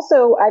 And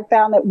also I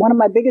found that one of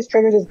my biggest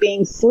triggers is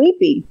being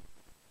sleepy.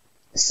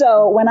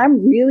 So when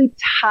I'm really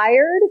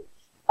tired,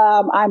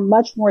 I'm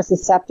much more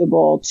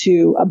susceptible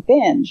to a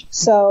binge.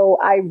 So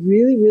I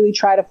really, really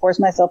try to force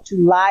myself to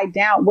lie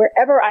down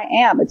wherever I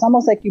am. It's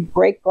almost like you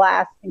break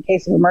glass in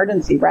case of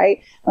emergency,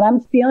 right? When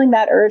I'm feeling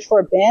that urge for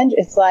a binge,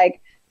 it's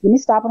like, let me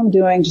stop what I'm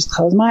doing, just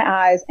close my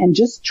eyes and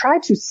just try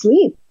to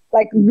sleep.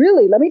 Like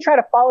really, let me try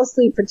to fall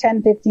asleep for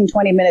 10, 15,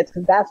 20 minutes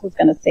because that's what's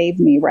going to save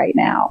me right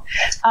now.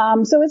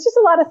 So it's just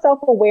a lot of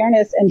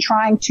self-awareness and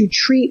trying to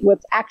treat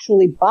what's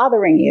actually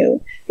bothering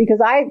you,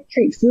 because I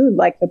treat food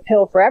like the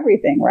pill for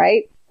everything,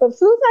 right? But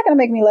food's not going to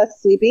make me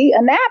less sleepy.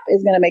 A nap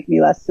is going to make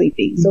me less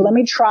sleepy. So let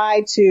me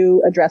try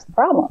to address the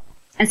problem.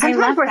 And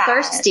sometimes we're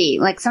thirsty.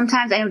 Like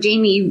sometimes I know,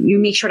 Jamie, you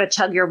make sure to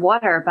chug your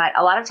water, but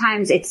a lot of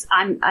times if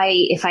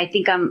I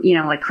think I'm,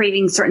 like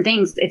craving certain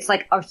things, it's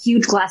like a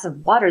huge glass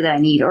of water that I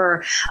need,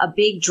 or a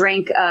big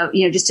drink of,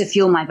 just to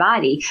fuel my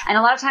body. And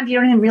a lot of times you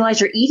don't even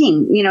realize you're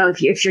eating,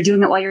 if you're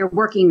doing it while you're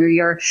working, or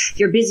you're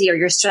busy, or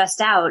you're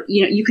stressed out,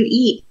 you could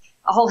eat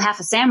a whole half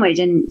a sandwich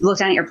and look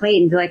down at your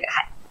plate and be like,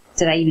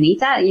 did I even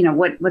eat that?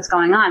 What's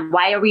going on?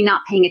 Why are we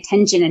not paying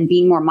attention and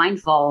being more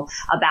mindful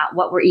about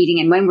what we're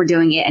eating and when we're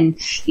doing it? And,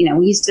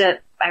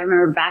 I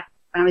remember back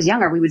when I was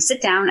younger, we would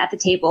sit down at the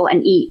table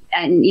and eat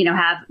and,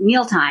 have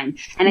mealtime.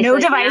 And no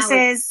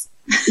devices.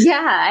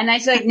 Yeah. And I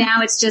feel like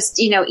now it's just,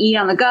 eat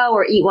on the go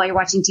or eat while you're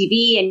watching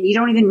TV, and you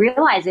don't even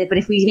realize it. But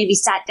if we maybe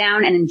sat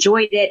down and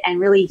enjoyed it and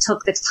really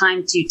took the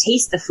time to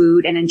taste the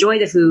food and enjoy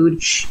the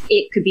food,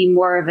 it could be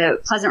more of a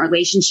pleasant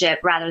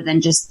relationship rather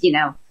than just,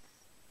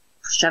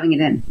 shoving it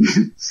in. I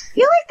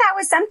feel like that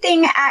was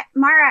something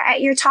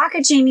at your talk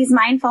at Jamie's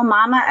Mindful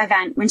Mama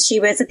event when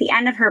she was at the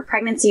end of her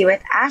pregnancy with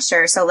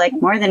Asher. So like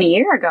more than a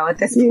year ago at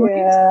this point.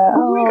 Yeah.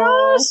 Oh my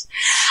gosh.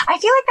 I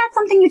feel like that's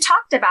something you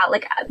talked about,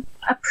 like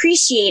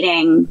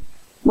appreciating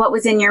what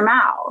was in your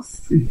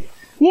mouth.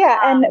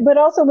 Yeah. But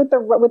also with the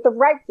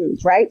right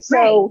foods, right?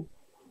 So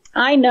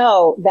I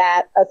know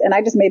that, and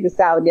I just made this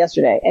salad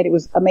yesterday and it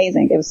was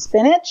amazing. It was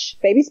spinach,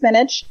 baby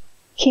spinach,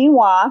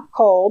 quinoa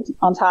cold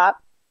on top,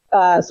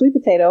 sweet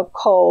potato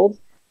cold,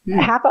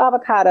 half an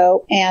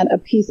avocado, and a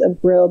piece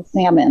of grilled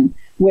salmon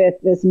with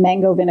this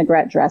mango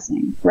vinaigrette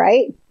dressing,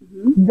 right?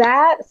 Mm-hmm.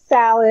 That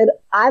salad,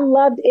 I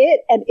loved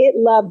it and it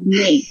loved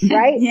me,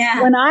 right?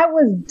 Yeah. When I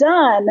was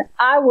done,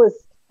 I was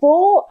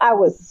full, I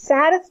was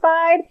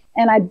satisfied,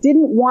 and I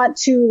didn't want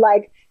to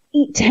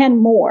eat 10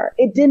 more.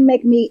 It didn't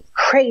make me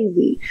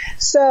crazy.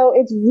 So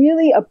it's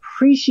really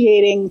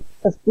appreciating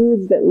the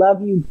foods that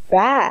love you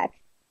back.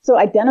 So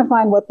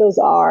identifying what those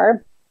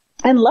are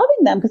and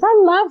loving them, because I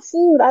love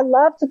food. I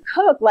love to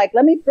cook.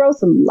 Let me throw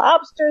some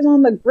lobsters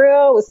on the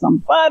grill with some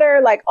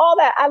butter, all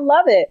that. I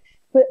love it.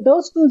 But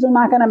those foods are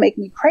not going to make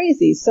me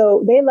crazy.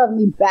 So they love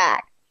me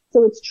back.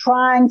 So it's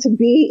trying to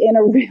be in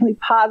a really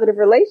positive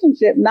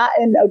relationship, not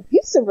in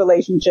abusive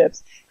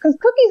relationships, because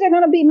cookies are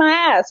going to beat my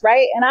ass,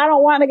 right? And I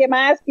don't want to get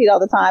my ass beat all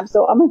the time.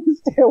 So I'm going to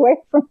stay away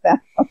from them.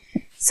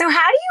 So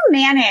how do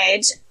you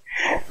manage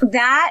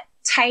that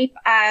type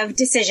of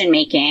decision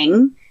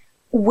making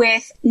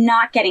with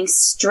not getting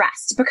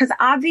stressed? Because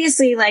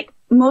obviously,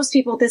 most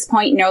people at this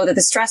point know that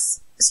the stress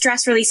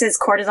releases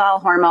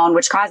cortisol hormone,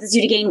 which causes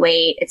you to gain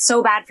weight. It's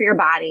so bad for your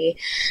body.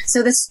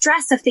 So the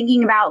stress of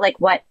thinking about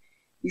what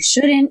you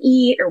shouldn't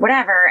eat or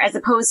whatever, as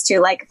opposed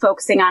to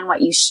focusing on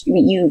what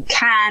you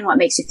can, what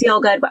makes you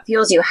feel good, what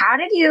fuels you. How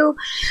did you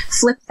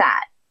flip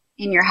that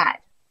in your head?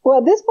 Well,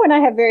 at this point, I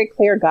have very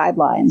clear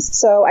guidelines.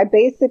 So I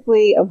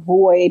basically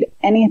avoid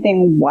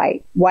anything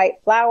white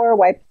flour,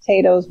 white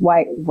potatoes,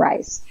 white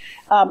rice.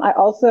 I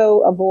also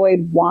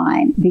avoid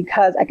wine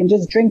because I can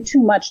just drink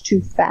too much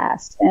too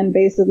fast. And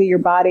basically your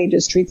body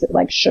just treats it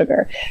like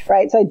sugar,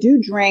 right? So I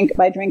drink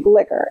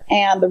liquor.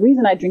 And the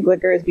reason I drink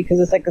liquor is because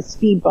it's like a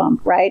speed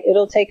bump, right?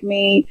 It'll take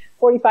me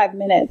 45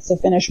 minutes to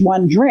finish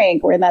one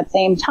drink, where in that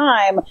same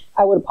time,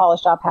 I would have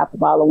polished off half the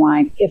bottle of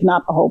wine, if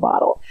not the whole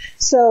bottle.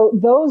 So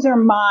those are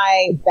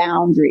my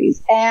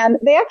boundaries. And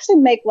they actually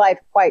make life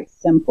quite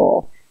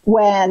simple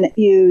when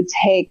you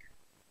take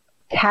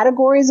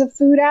categories of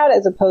food out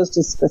as opposed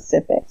to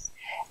specifics.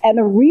 And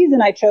the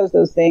reason I chose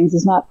those things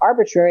is not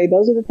arbitrary.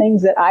 Those are the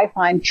things that I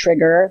find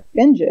trigger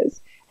binges.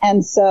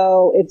 And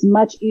so it's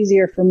much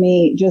easier for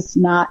me just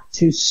not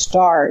to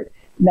start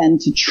than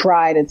to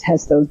try to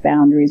test those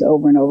boundaries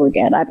over and over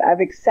again. I've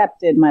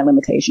accepted my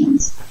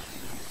limitations.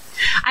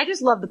 I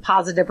just love the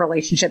positive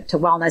relationship to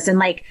wellness, and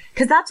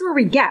cause that's where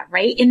we get,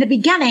 right? In the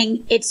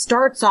beginning, it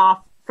starts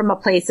off from a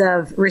place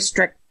of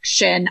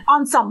restriction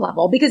on some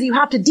level, because you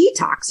have to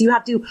detox. You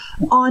have to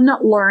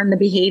unlearn the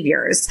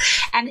behaviors,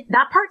 and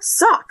that part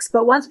sucks.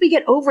 But once we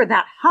get over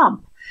that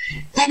hump,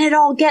 then it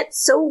all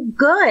gets so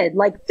good.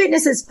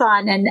 Fitness is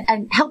fun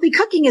and healthy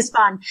cooking is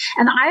fun.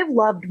 And I've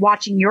loved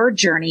watching your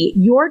journey.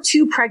 Your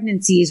 2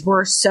 pregnancies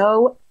were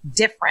so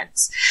different.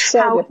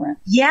 Different.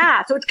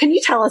 Yeah. So can you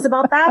tell us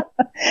about that?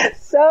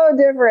 So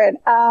different.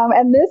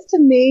 And this to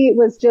me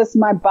was just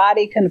my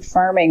body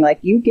confirming,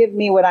 you give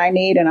me what I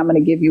need and I'm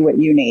going to give you what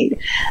you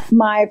need.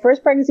 My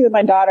first pregnancy with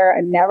my daughter,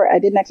 I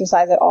didn't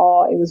exercise at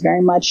all. It was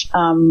very much,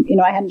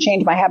 I hadn't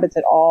changed my habits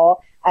at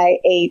all. I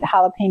ate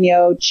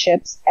jalapeno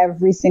chips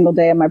every single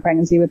day of my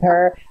pregnancy with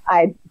her.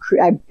 I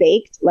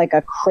baked like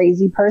a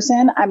crazy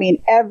person. I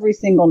mean, every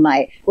single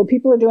night. What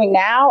people are doing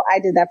now, I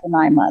did that for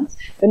 9 months.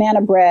 Banana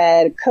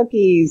bread,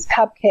 cookies,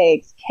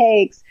 cupcakes,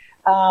 cakes,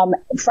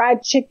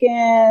 fried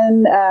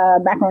chicken,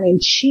 macaroni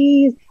and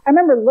cheese. I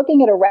remember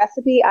looking at a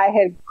recipe I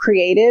had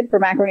created for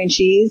macaroni and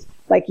cheese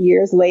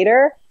years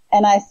later.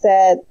 And I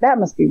said, that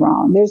must be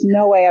wrong. There's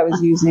no way I was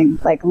using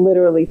like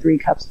literally 3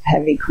 cups of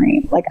heavy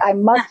cream. Like I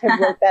must have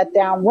wrote that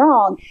down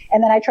wrong.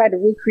 And then I tried to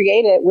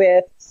recreate it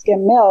with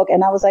skim milk.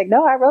 And I was like,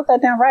 no, I wrote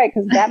that down right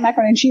because that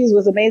macaroni and cheese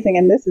was amazing.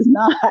 And this is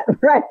not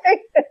right.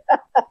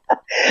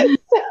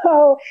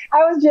 So I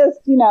was just,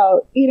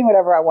 eating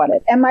whatever I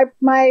wanted. And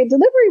my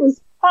delivery was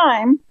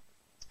fine.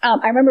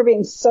 I remember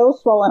being so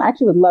swollen. I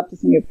actually would love to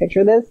send you a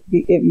picture of this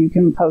if you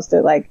can post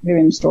it like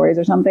maybe in stories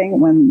or something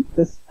when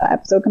this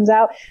episode comes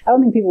out. I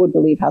don't think people would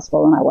believe how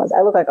swollen I was.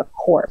 I looked like a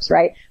corpse,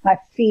 right? My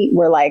feet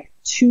were like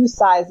 2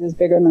 sizes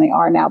bigger than they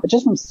are now, but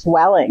just from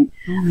swelling.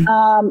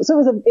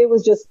 So it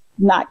was just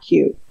not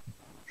cute.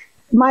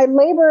 My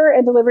labor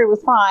and delivery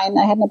was fine.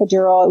 I had an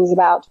epidural. It was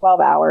about 12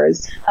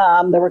 hours.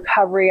 The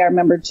recovery I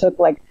remember took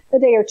like a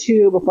day or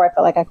 2 before I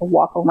felt like I could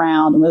walk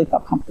around and really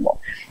felt comfortable.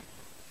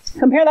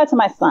 Compare that to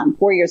my son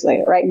 4 years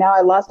later, right? Now I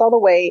lost all the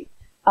weight.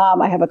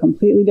 I have a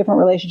completely different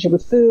relationship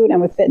with food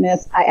and with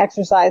fitness. I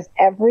exercised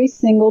every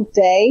single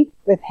day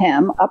with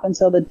him up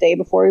until the day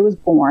before he was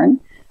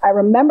born. I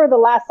remember the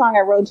last song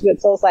I wrote to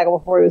at SoulCycle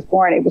before he was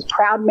born. It was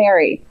Proud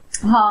Mary.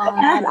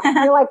 And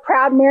I feel like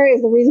Proud Mary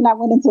is the reason I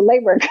went into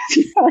labor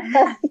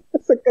because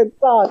that's a good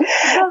song.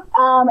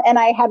 And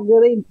I had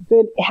really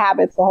good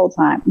habits the whole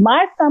time.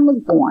 My son was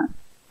born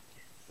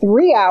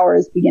 3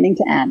 hours beginning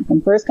to end,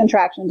 from first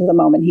contraction to the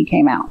moment he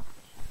came out.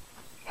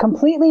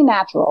 Completely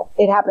natural.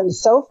 It happened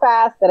so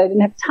fast that I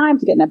didn't have time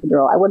to get an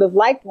epidural. I would have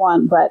liked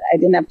one, but I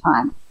didn't have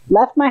time.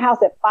 Left my house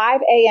at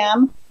 5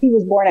 a.m. He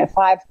was born at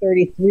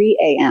 5:33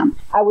 a.m.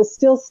 I was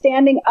still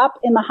standing up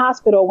in the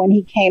hospital when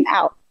he came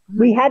out.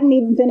 We hadn't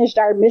even finished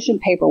our admission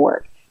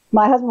paperwork.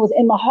 My husband was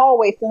in the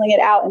hallway filling it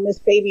out, and this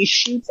baby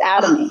shoots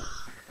out of me.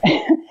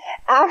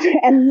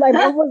 And like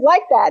it was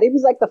like that. It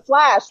was like the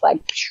Flash, like.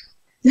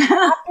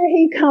 After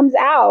he comes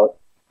out,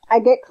 I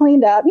get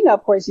cleaned up.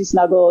 Of course, you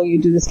snuggle,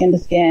 you do the skin to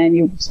skin,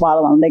 you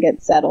swaddle them, they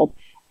get settled.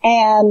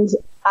 And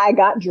I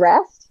got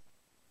dressed.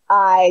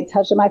 I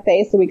touched my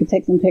face so we could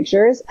take some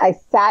pictures. I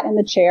sat in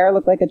the chair,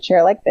 looked like a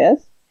chair like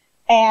this.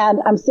 And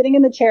I'm sitting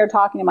in the chair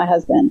talking to my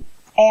husband.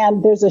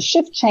 And there's a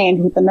shift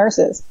change with the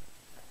nurses.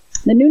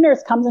 The new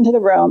nurse comes into the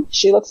room.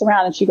 She looks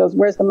around and she goes,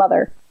 "Where's the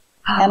mother?"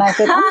 And I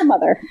said, "I'm the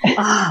mother."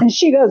 And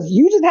she goes,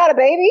 "You just had a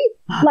baby?"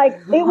 Like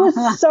it was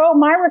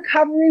my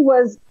recovery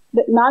was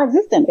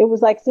non-existent. It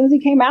was like, as soon as he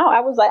came out, I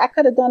was like, I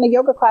could have done a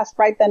yoga class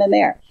right then and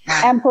there.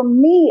 And for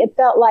me, it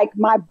felt like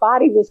my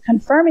body was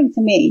confirming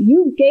to me,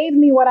 you gave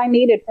me what I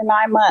needed for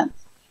 9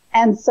 months.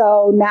 And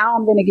so now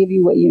I'm going to give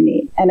you what you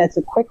need. And it's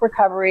a quick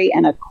recovery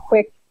and a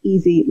quick,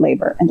 easy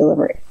labor and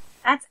delivery.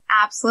 That's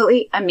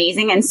absolutely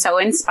amazing and so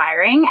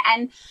inspiring.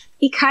 And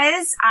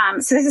because,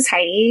 so this is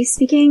Heidi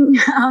speaking,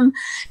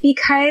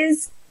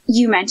 because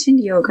you mentioned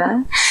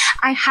yoga,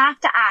 I have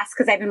to ask,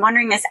 because I've been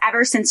wondering this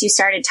ever since you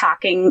started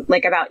talking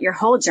like about your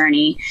whole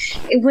journey.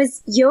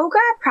 Was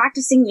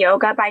practicing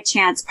yoga by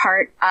chance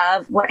part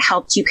of what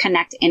helped you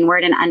connect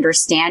inward and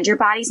understand your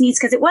body's needs?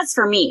 Because it was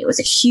for me. It was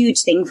a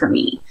huge thing for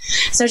me.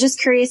 So just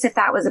curious if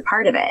that was a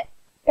part of it.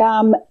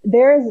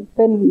 There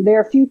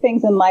are a few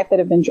things in life that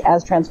have been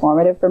as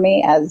transformative for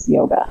me as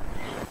yoga.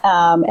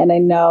 And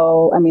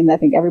I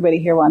think everybody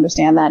here will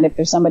understand that. And if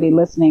there's somebody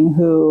listening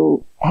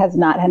who has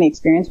not had any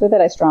experience with it,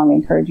 I strongly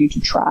encourage you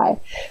to try,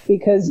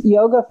 because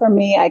yoga for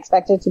me, I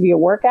expected it to be a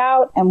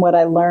workout. And what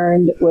I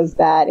learned was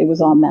that it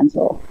was all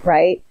mental,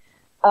 right?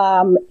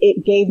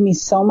 It gave me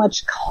so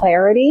much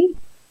clarity.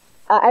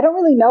 I don't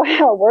really know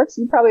how it works.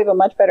 You probably have a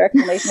much better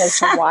explanation as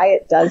to why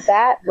it does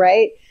that,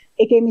 right?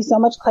 It gave me so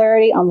much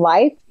clarity on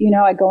life.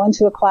 I go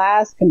into a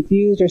class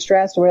confused or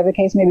stressed or whatever the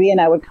case may be,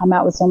 and I would come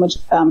out with so much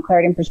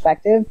clarity and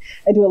perspective.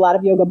 I do a lot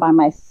of yoga by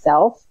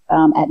myself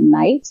at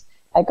night.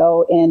 I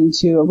go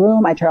into a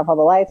room, I turn off all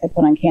the lights, I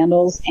put on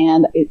candles,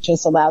 and it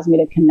just allows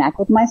me to connect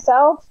with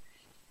myself.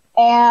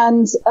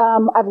 And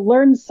I've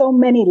learned so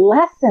many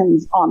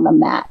lessons on the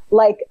mat.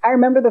 Like, I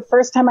remember the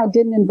first time I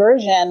did an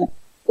inversion,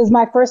 it was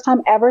my first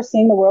time ever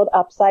seeing the world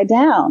upside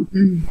down.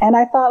 And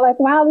I thought like,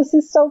 wow, this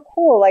is so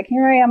cool. Like,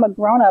 here I am, a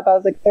grown up. I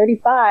was like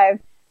 35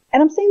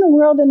 and I'm seeing the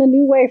world in a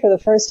new way for the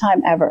first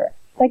time ever.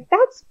 Like,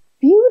 that's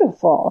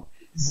beautiful.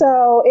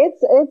 So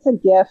it's a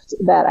gift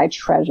that I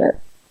treasure.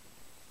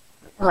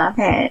 Love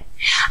it.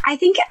 I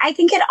think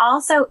it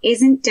also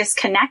isn't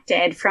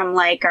disconnected from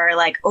like our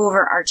like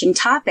overarching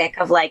topic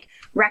of like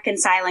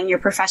reconciling your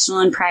professional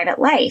and private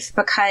life,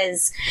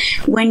 because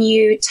when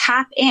you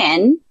tap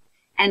in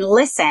and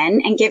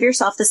listen and give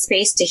yourself the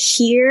space to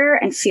hear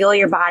and feel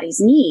your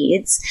body's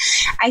needs,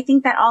 I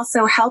think that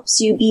also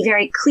helps you be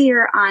very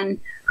clear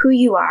on who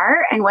you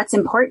are and what's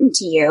important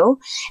to you.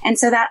 And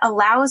so that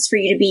allows for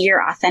you to be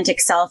your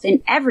authentic self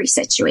in every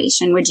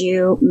situation. Would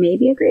you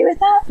maybe agree with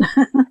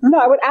that? No,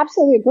 I would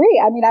absolutely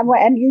agree. I mean,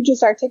 and you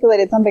just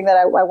articulated something that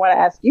I want to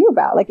ask you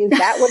about. Like, is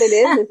that what it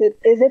is?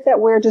 Is it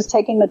that we're just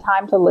taking the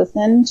time to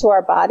listen to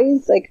our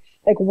bodies? Like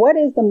what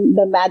is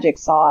the magic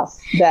sauce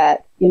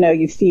that,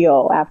 you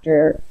feel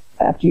after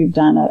you've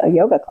done a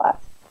yoga class?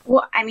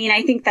 Well, I mean,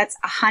 I think that's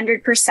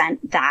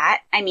 100%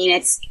 that. I mean,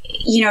 it's,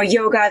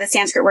 yoga, the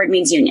Sanskrit word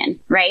means union,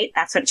 right?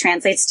 That's what it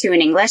translates to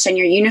in English. And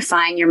you're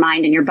unifying your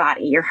mind and your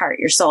body, your heart,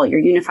 your soul. You're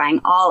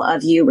unifying all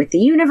of you with the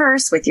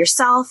universe, with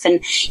yourself.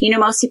 And,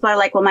 most people are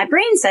like, well, my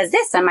brain says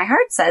this and my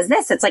heart says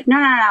this. It's like,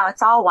 no,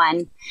 it's all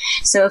one.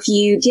 So if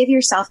you give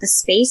yourself the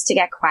space to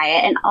get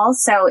quiet, and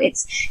also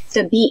it's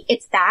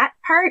that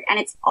part. And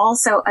it's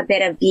also a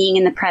bit of being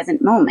in the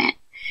present moment.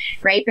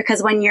 Right?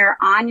 Because when you're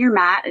on your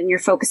mat and you're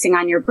focusing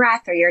on your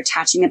breath, or you're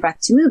attaching the breath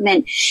to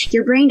movement,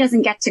 your brain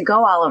doesn't get to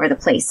go all over the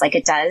place like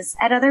it does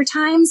at other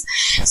times.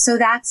 So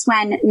that's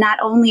when not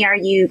only are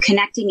you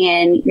connecting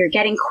in, you're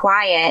getting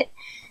quiet,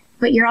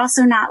 but you're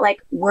also not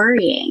like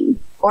worrying,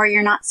 or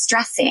you're not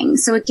stressing.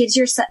 So it gives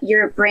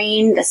your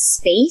brain the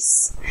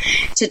space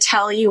to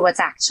tell you what's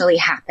actually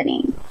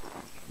happening.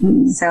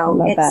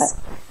 So it's...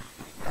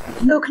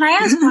 So can I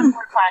ask one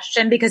more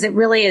question, because it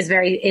really is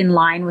very in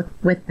line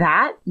with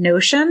that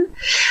notion?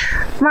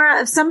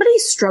 Mara, if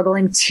somebody's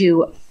struggling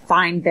to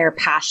find their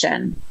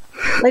passion,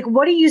 like,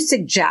 what do you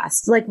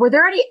suggest? Like, were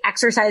there any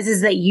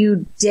exercises that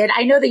you did?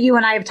 I know that you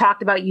and I have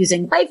talked about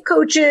using life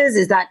coaches.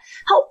 Is that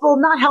helpful?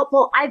 Not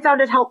helpful? I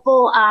found it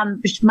helpful.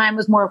 Mine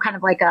was more kind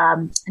of like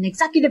an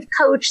executive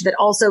coach that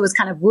also was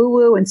kind of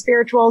woo-woo and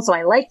spiritual. So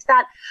I liked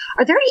that.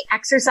 Are there any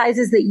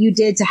exercises that you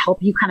did to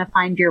help you kind of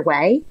find your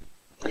way?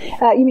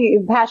 You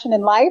mean passion in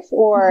life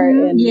or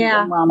in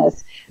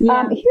wellness?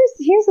 Yeah.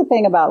 Here's the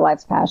thing about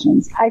life's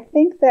passions. I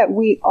think that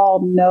we all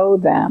know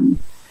them.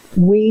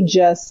 We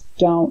just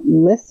don't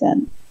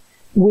listen.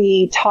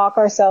 We talk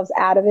ourselves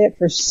out of it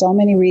for so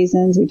many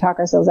reasons. We talk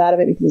ourselves out of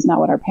it because it's not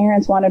what our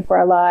parents wanted for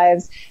our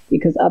lives,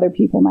 because other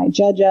people might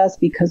judge us,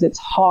 because it's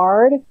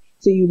hard.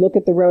 So you look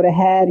at the road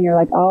ahead and you're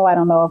like, oh, I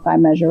don't know if I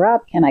measure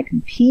up. Can I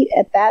compete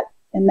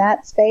in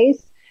that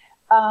space?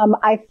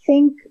 I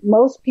think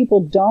most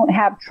people don't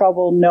have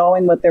trouble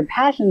knowing what their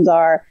passions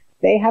are.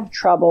 They have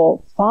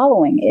trouble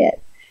following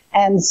it.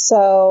 And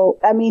so,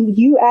 I mean,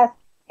 you ask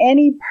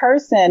any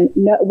person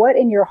what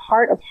in your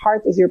heart of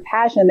hearts is your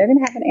passion, they're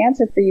going to have an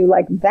answer for you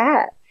like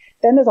that.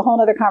 Then there's a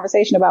whole other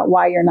conversation about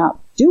why you're not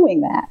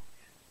doing that.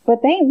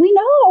 But we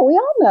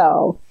all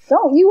know.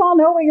 Don't you all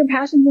know what your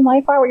passions in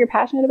life are, what you're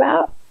passionate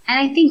about? And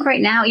I think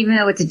right now, even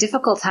though it's a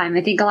difficult time,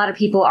 I think a lot of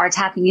people are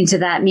tapping into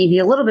that maybe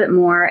a little bit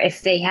more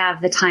if they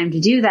have the time to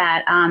do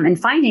that,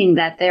 and finding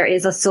that there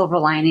is a silver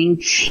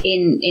lining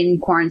in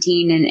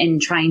quarantine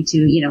and trying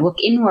to, look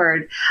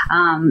inward.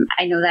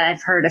 I know that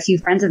I've heard a few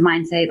friends of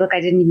mine say, look, I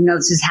didn't even know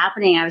this was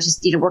happening. I was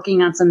just,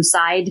 working on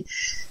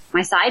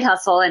my side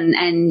hustle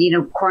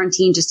and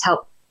quarantine just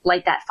helped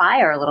light that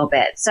fire a little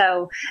bit.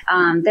 So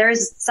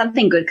there's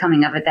something good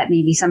coming of it, that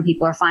maybe some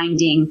people are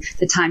finding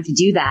the time to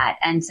do that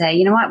and say,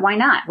 you know what, why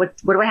not? What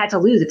do I have to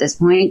lose at this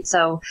point?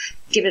 So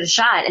give it a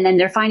shot. And then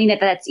they're finding that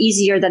that's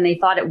easier than they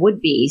thought it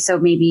would be. So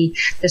maybe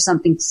there's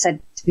something to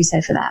be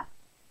said for that.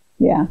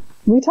 Yeah.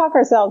 We talk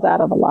ourselves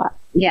out of a lot.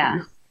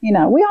 Yeah. We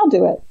all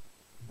do it,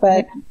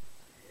 but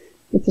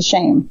it's a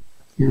shame.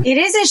 It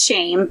is a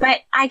shame, but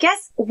I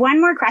guess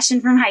one more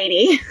question from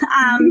Heidi.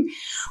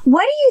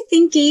 What do you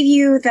think gave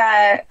you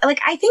I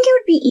think it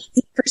would be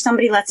easy for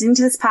somebody listening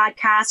to this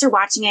podcast or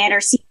watching it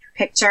or seeing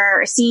your picture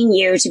or seeing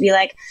you to be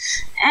like,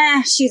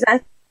 she's a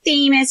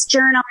famous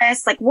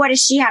journalist. Like, what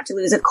does she have to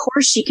lose? Of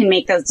course she can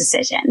make those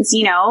decisions,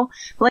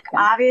 Like,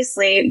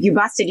 obviously you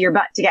busted your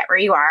butt to get where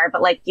you are,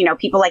 but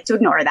people like to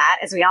ignore that,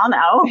 as we all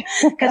know,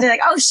 because they're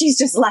like, oh, she's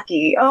just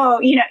lucky.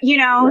 Oh,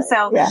 Right.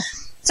 So. Yeah.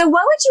 So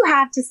what would you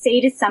have to say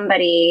to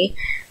somebody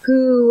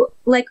who,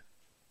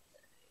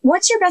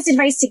 what's your best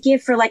advice to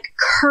give for,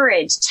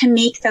 courage to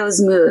make those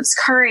moves,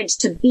 courage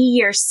to be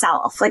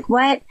yourself?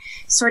 What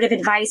sort of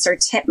advice or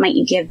tip might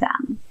you give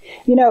them?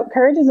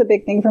 Courage is a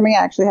big thing for me.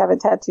 I actually have it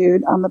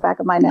tattooed on the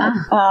back of my neck.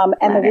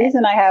 And the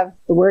reason I have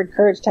the word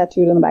courage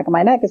tattooed on the back of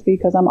my neck is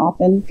because I'm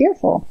often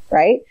fearful,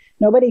 right?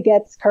 Nobody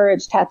gets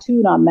courage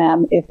tattooed on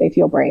them if they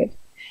feel brave.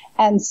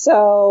 And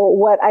so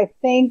what I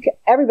think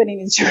everybody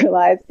needs to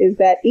realize is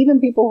that even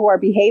people who are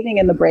behaving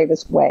in the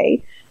bravest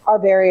way are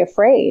very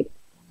afraid.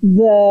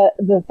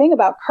 The thing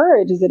about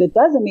courage is that it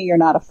doesn't mean you're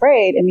not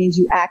afraid. It means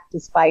you act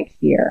despite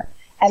fear.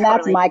 And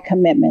that's my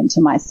commitment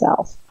to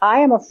myself. I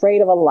am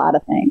afraid of a lot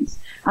of things.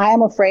 I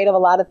am afraid of a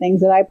lot of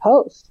things that I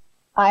post.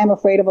 I am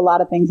afraid of a lot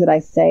of things that I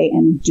say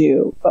and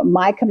do. But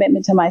my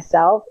commitment to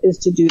myself is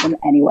to do them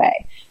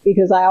anyway,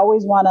 because I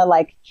always want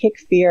to kick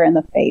fear in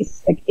the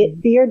face.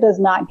 Fear does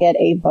not get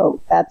a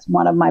vote. That's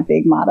one of my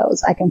big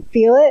mottos. I can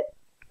feel it,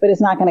 but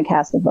it's not going to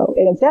cast a vote.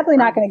 And it's definitely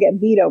not going to get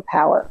veto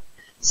power.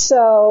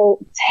 So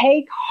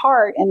take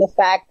heart in the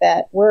fact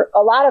that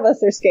a lot of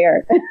us are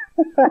scared,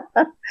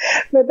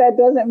 but that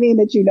doesn't mean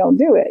that you don't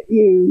do it.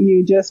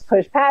 You just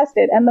push past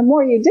it. And the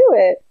more you do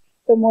it,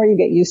 the more you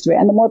get used to it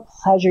and the more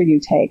pleasure you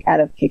take out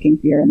of kicking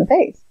fear in the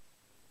face.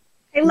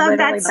 I love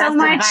that so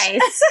much. I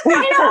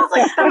know.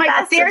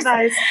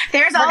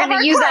 There's all We're going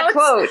to use that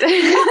quote.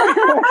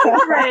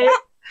 Right.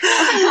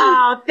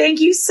 Oh, thank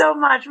you so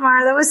much,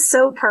 Mara. That was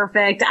so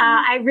perfect.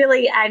 I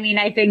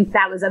think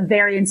that was a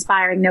very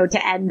inspiring note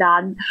to end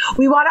on.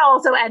 We want to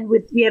also end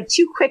with, we have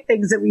 2 quick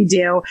things that we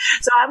do.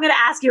 So I'm going to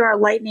ask you our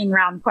lightning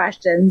round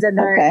questions, and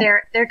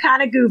they're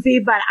kind of goofy,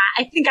 but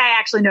I think I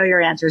actually know your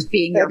answers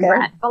being your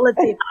friend. But let's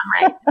see if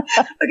I'm right.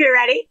 Okay,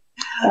 ready?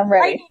 I'm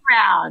ready. Lightning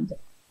round.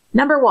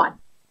 Number 1,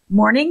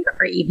 morning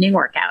or evening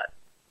workout?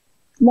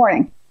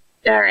 Morning.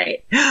 All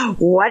right.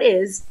 What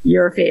is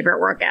your favorite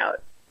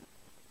workout?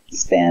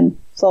 Spin.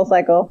 Soul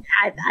Cycle.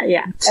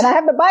 Yeah. And I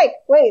have the bike.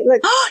 Wait,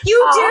 look.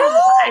 You do?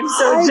 I'm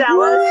so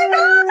jealous. It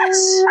has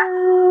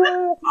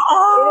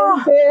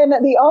been,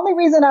 the only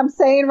reason I'm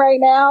sane right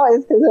now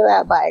is because of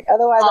that bike.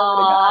 Otherwise, I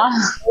would have gone.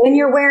 And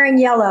you're wearing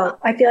yellow.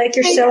 I feel like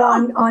you're still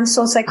on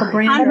Soul Cycle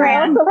brand. And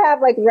I also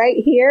have, like, right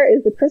here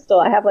is the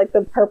crystal. I have, like,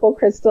 the purple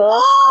crystal.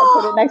 I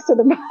put it next to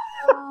the bike.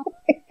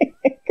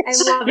 I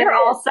love You're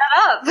all set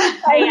up.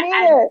 I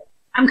need it.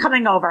 I'm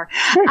coming over.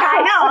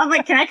 I know. I'm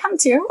like, can I come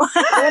too?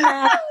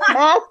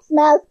 Masks.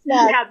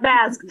 Yeah,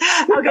 masks.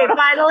 Okay,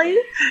 finally,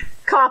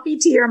 coffee,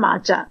 tea, or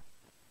matcha?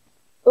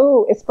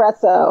 Ooh,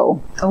 espresso.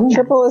 Ooh.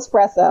 Triple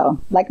espresso,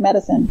 like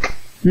medicine.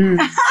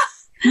 Love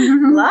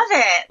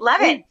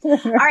it.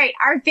 All right,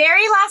 our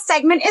very last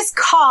segment is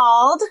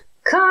called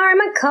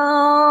Karma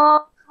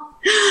Call.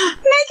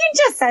 Megan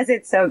just says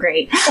it's so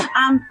great.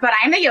 But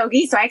I'm a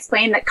yogi, so I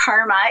explained that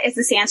karma is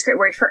the Sanskrit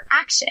word for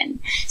action.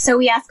 So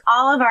we ask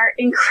all of our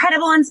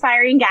incredible,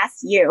 inspiring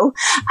guests, you,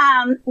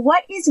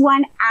 what is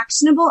one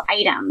actionable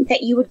item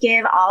that you would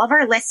give all of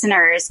our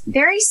listeners,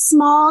 very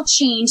small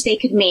change they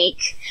could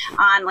make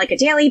on like a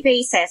daily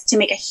basis to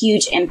make a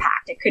huge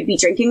impact? It could be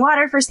drinking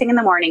water first thing in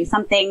the morning,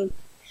 something,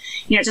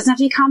 it doesn't have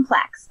to be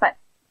complex, but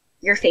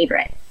your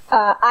favorite.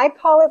 I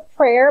call it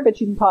prayer,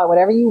 but you can call it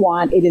whatever you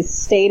want. It is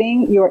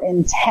stating your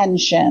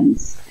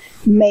intentions,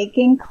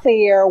 making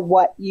clear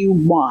what you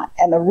want.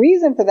 And the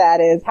reason for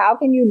that is, how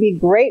can you be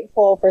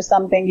grateful for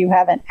something you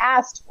haven't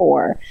asked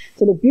for?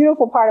 So the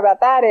beautiful part about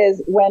that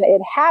is when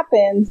it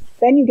happens,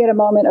 then you get a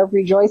moment of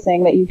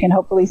rejoicing that you can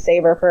hopefully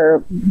savor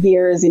for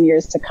years and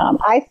years to come.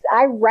 I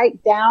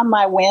write down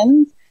my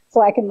wins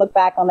so I can look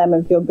back on them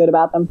and feel good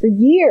about them for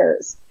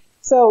years.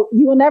 So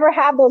you will never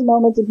have those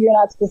moments if you're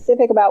not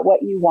specific about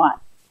what you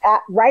want.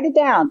 Write it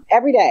down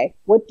every day.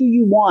 What do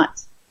you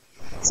want?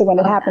 So when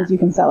it happens, you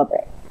can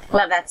celebrate.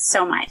 Love that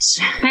so much.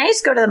 I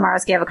just go to the Mara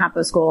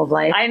Schiavocampo School of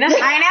Life. I know.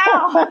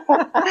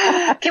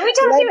 Can we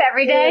talk to you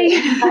every day?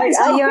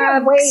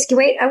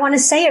 Wait, I want to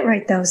say it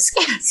right though.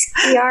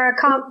 Schiara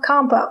Campo.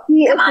 Come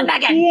on,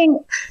 Megan.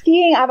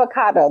 Skiing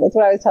avocado. That's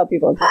what I always tell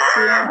people.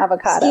 Skiing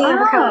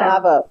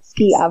avocado.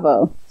 Ski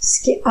avo.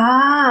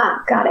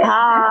 Got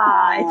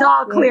it. It's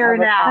all clear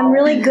now. I'm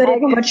really good at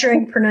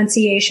butchering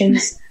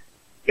pronunciations.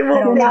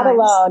 You're not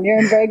alone. You're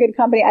in very good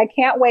company. I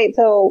can't wait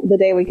till the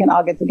day we can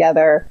all get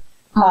together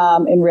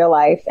in real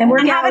life. And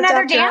we're have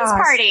another dance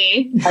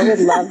party. I would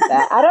love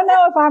that. I don't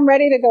know if I'm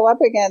ready to go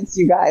up against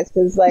you guys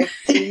because, like,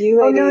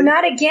 you ladies, no,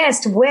 not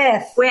against.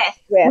 With. We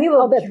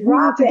will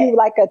drop it. Do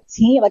like a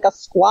team, like a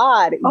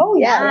squad. Oh,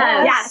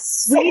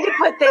 yes. We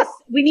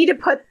need to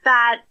put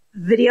that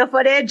video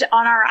footage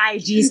on our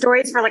IG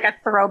stories for like a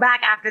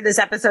throwback after this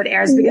episode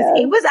airs because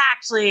it was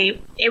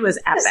epic. It was,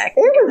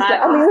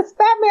 this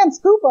Fat Man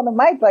Scoop on the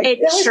mic, like, it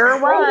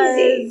sure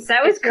was.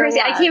 That was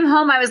crazy. I came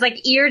home, I was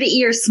like ear to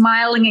ear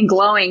smiling and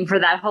glowing for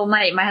that whole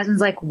night. My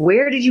husband's like,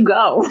 where did you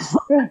go?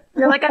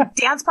 You're like a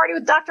dance party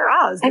with Dr.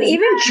 Oz. And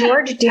even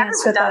George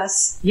danced with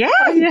us. Yeah,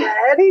 he did.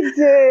 I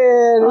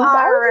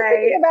was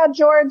thinking about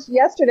George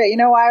yesterday. You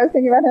know why I was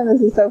thinking about him?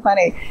 This is so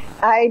funny.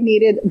 I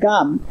needed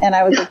gum and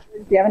I was like,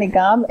 do you have any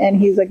gum? And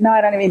he's like, no,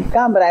 I don't have any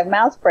gum, but I have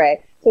mouth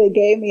spray. So he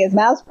gave me his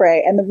mouth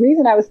spray. And the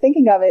reason I was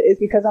thinking of it is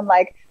because I'm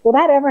like, will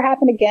that ever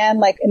happen again?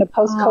 Like in a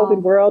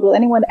post-COVID world, will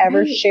anyone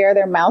ever share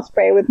their mouth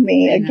spray with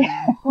me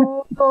again?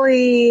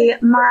 Hopefully,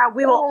 Mara,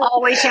 we will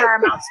always share our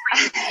mouth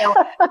spray with you.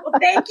 Well,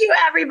 thank you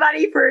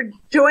everybody for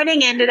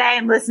joining in today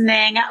and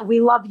listening.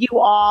 We love you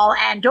all.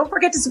 And don't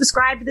forget to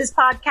subscribe to this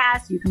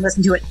podcast. You can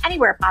listen to it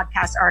anywhere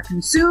podcasts are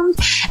consumed.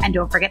 And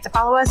don't forget to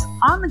follow us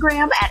on the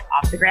gram at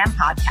Off the Gram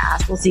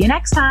Podcast. We'll see you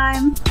next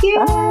time.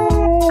 Bye.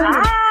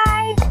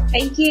 Bye.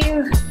 Thank you.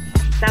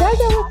 That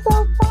was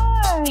so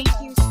fun.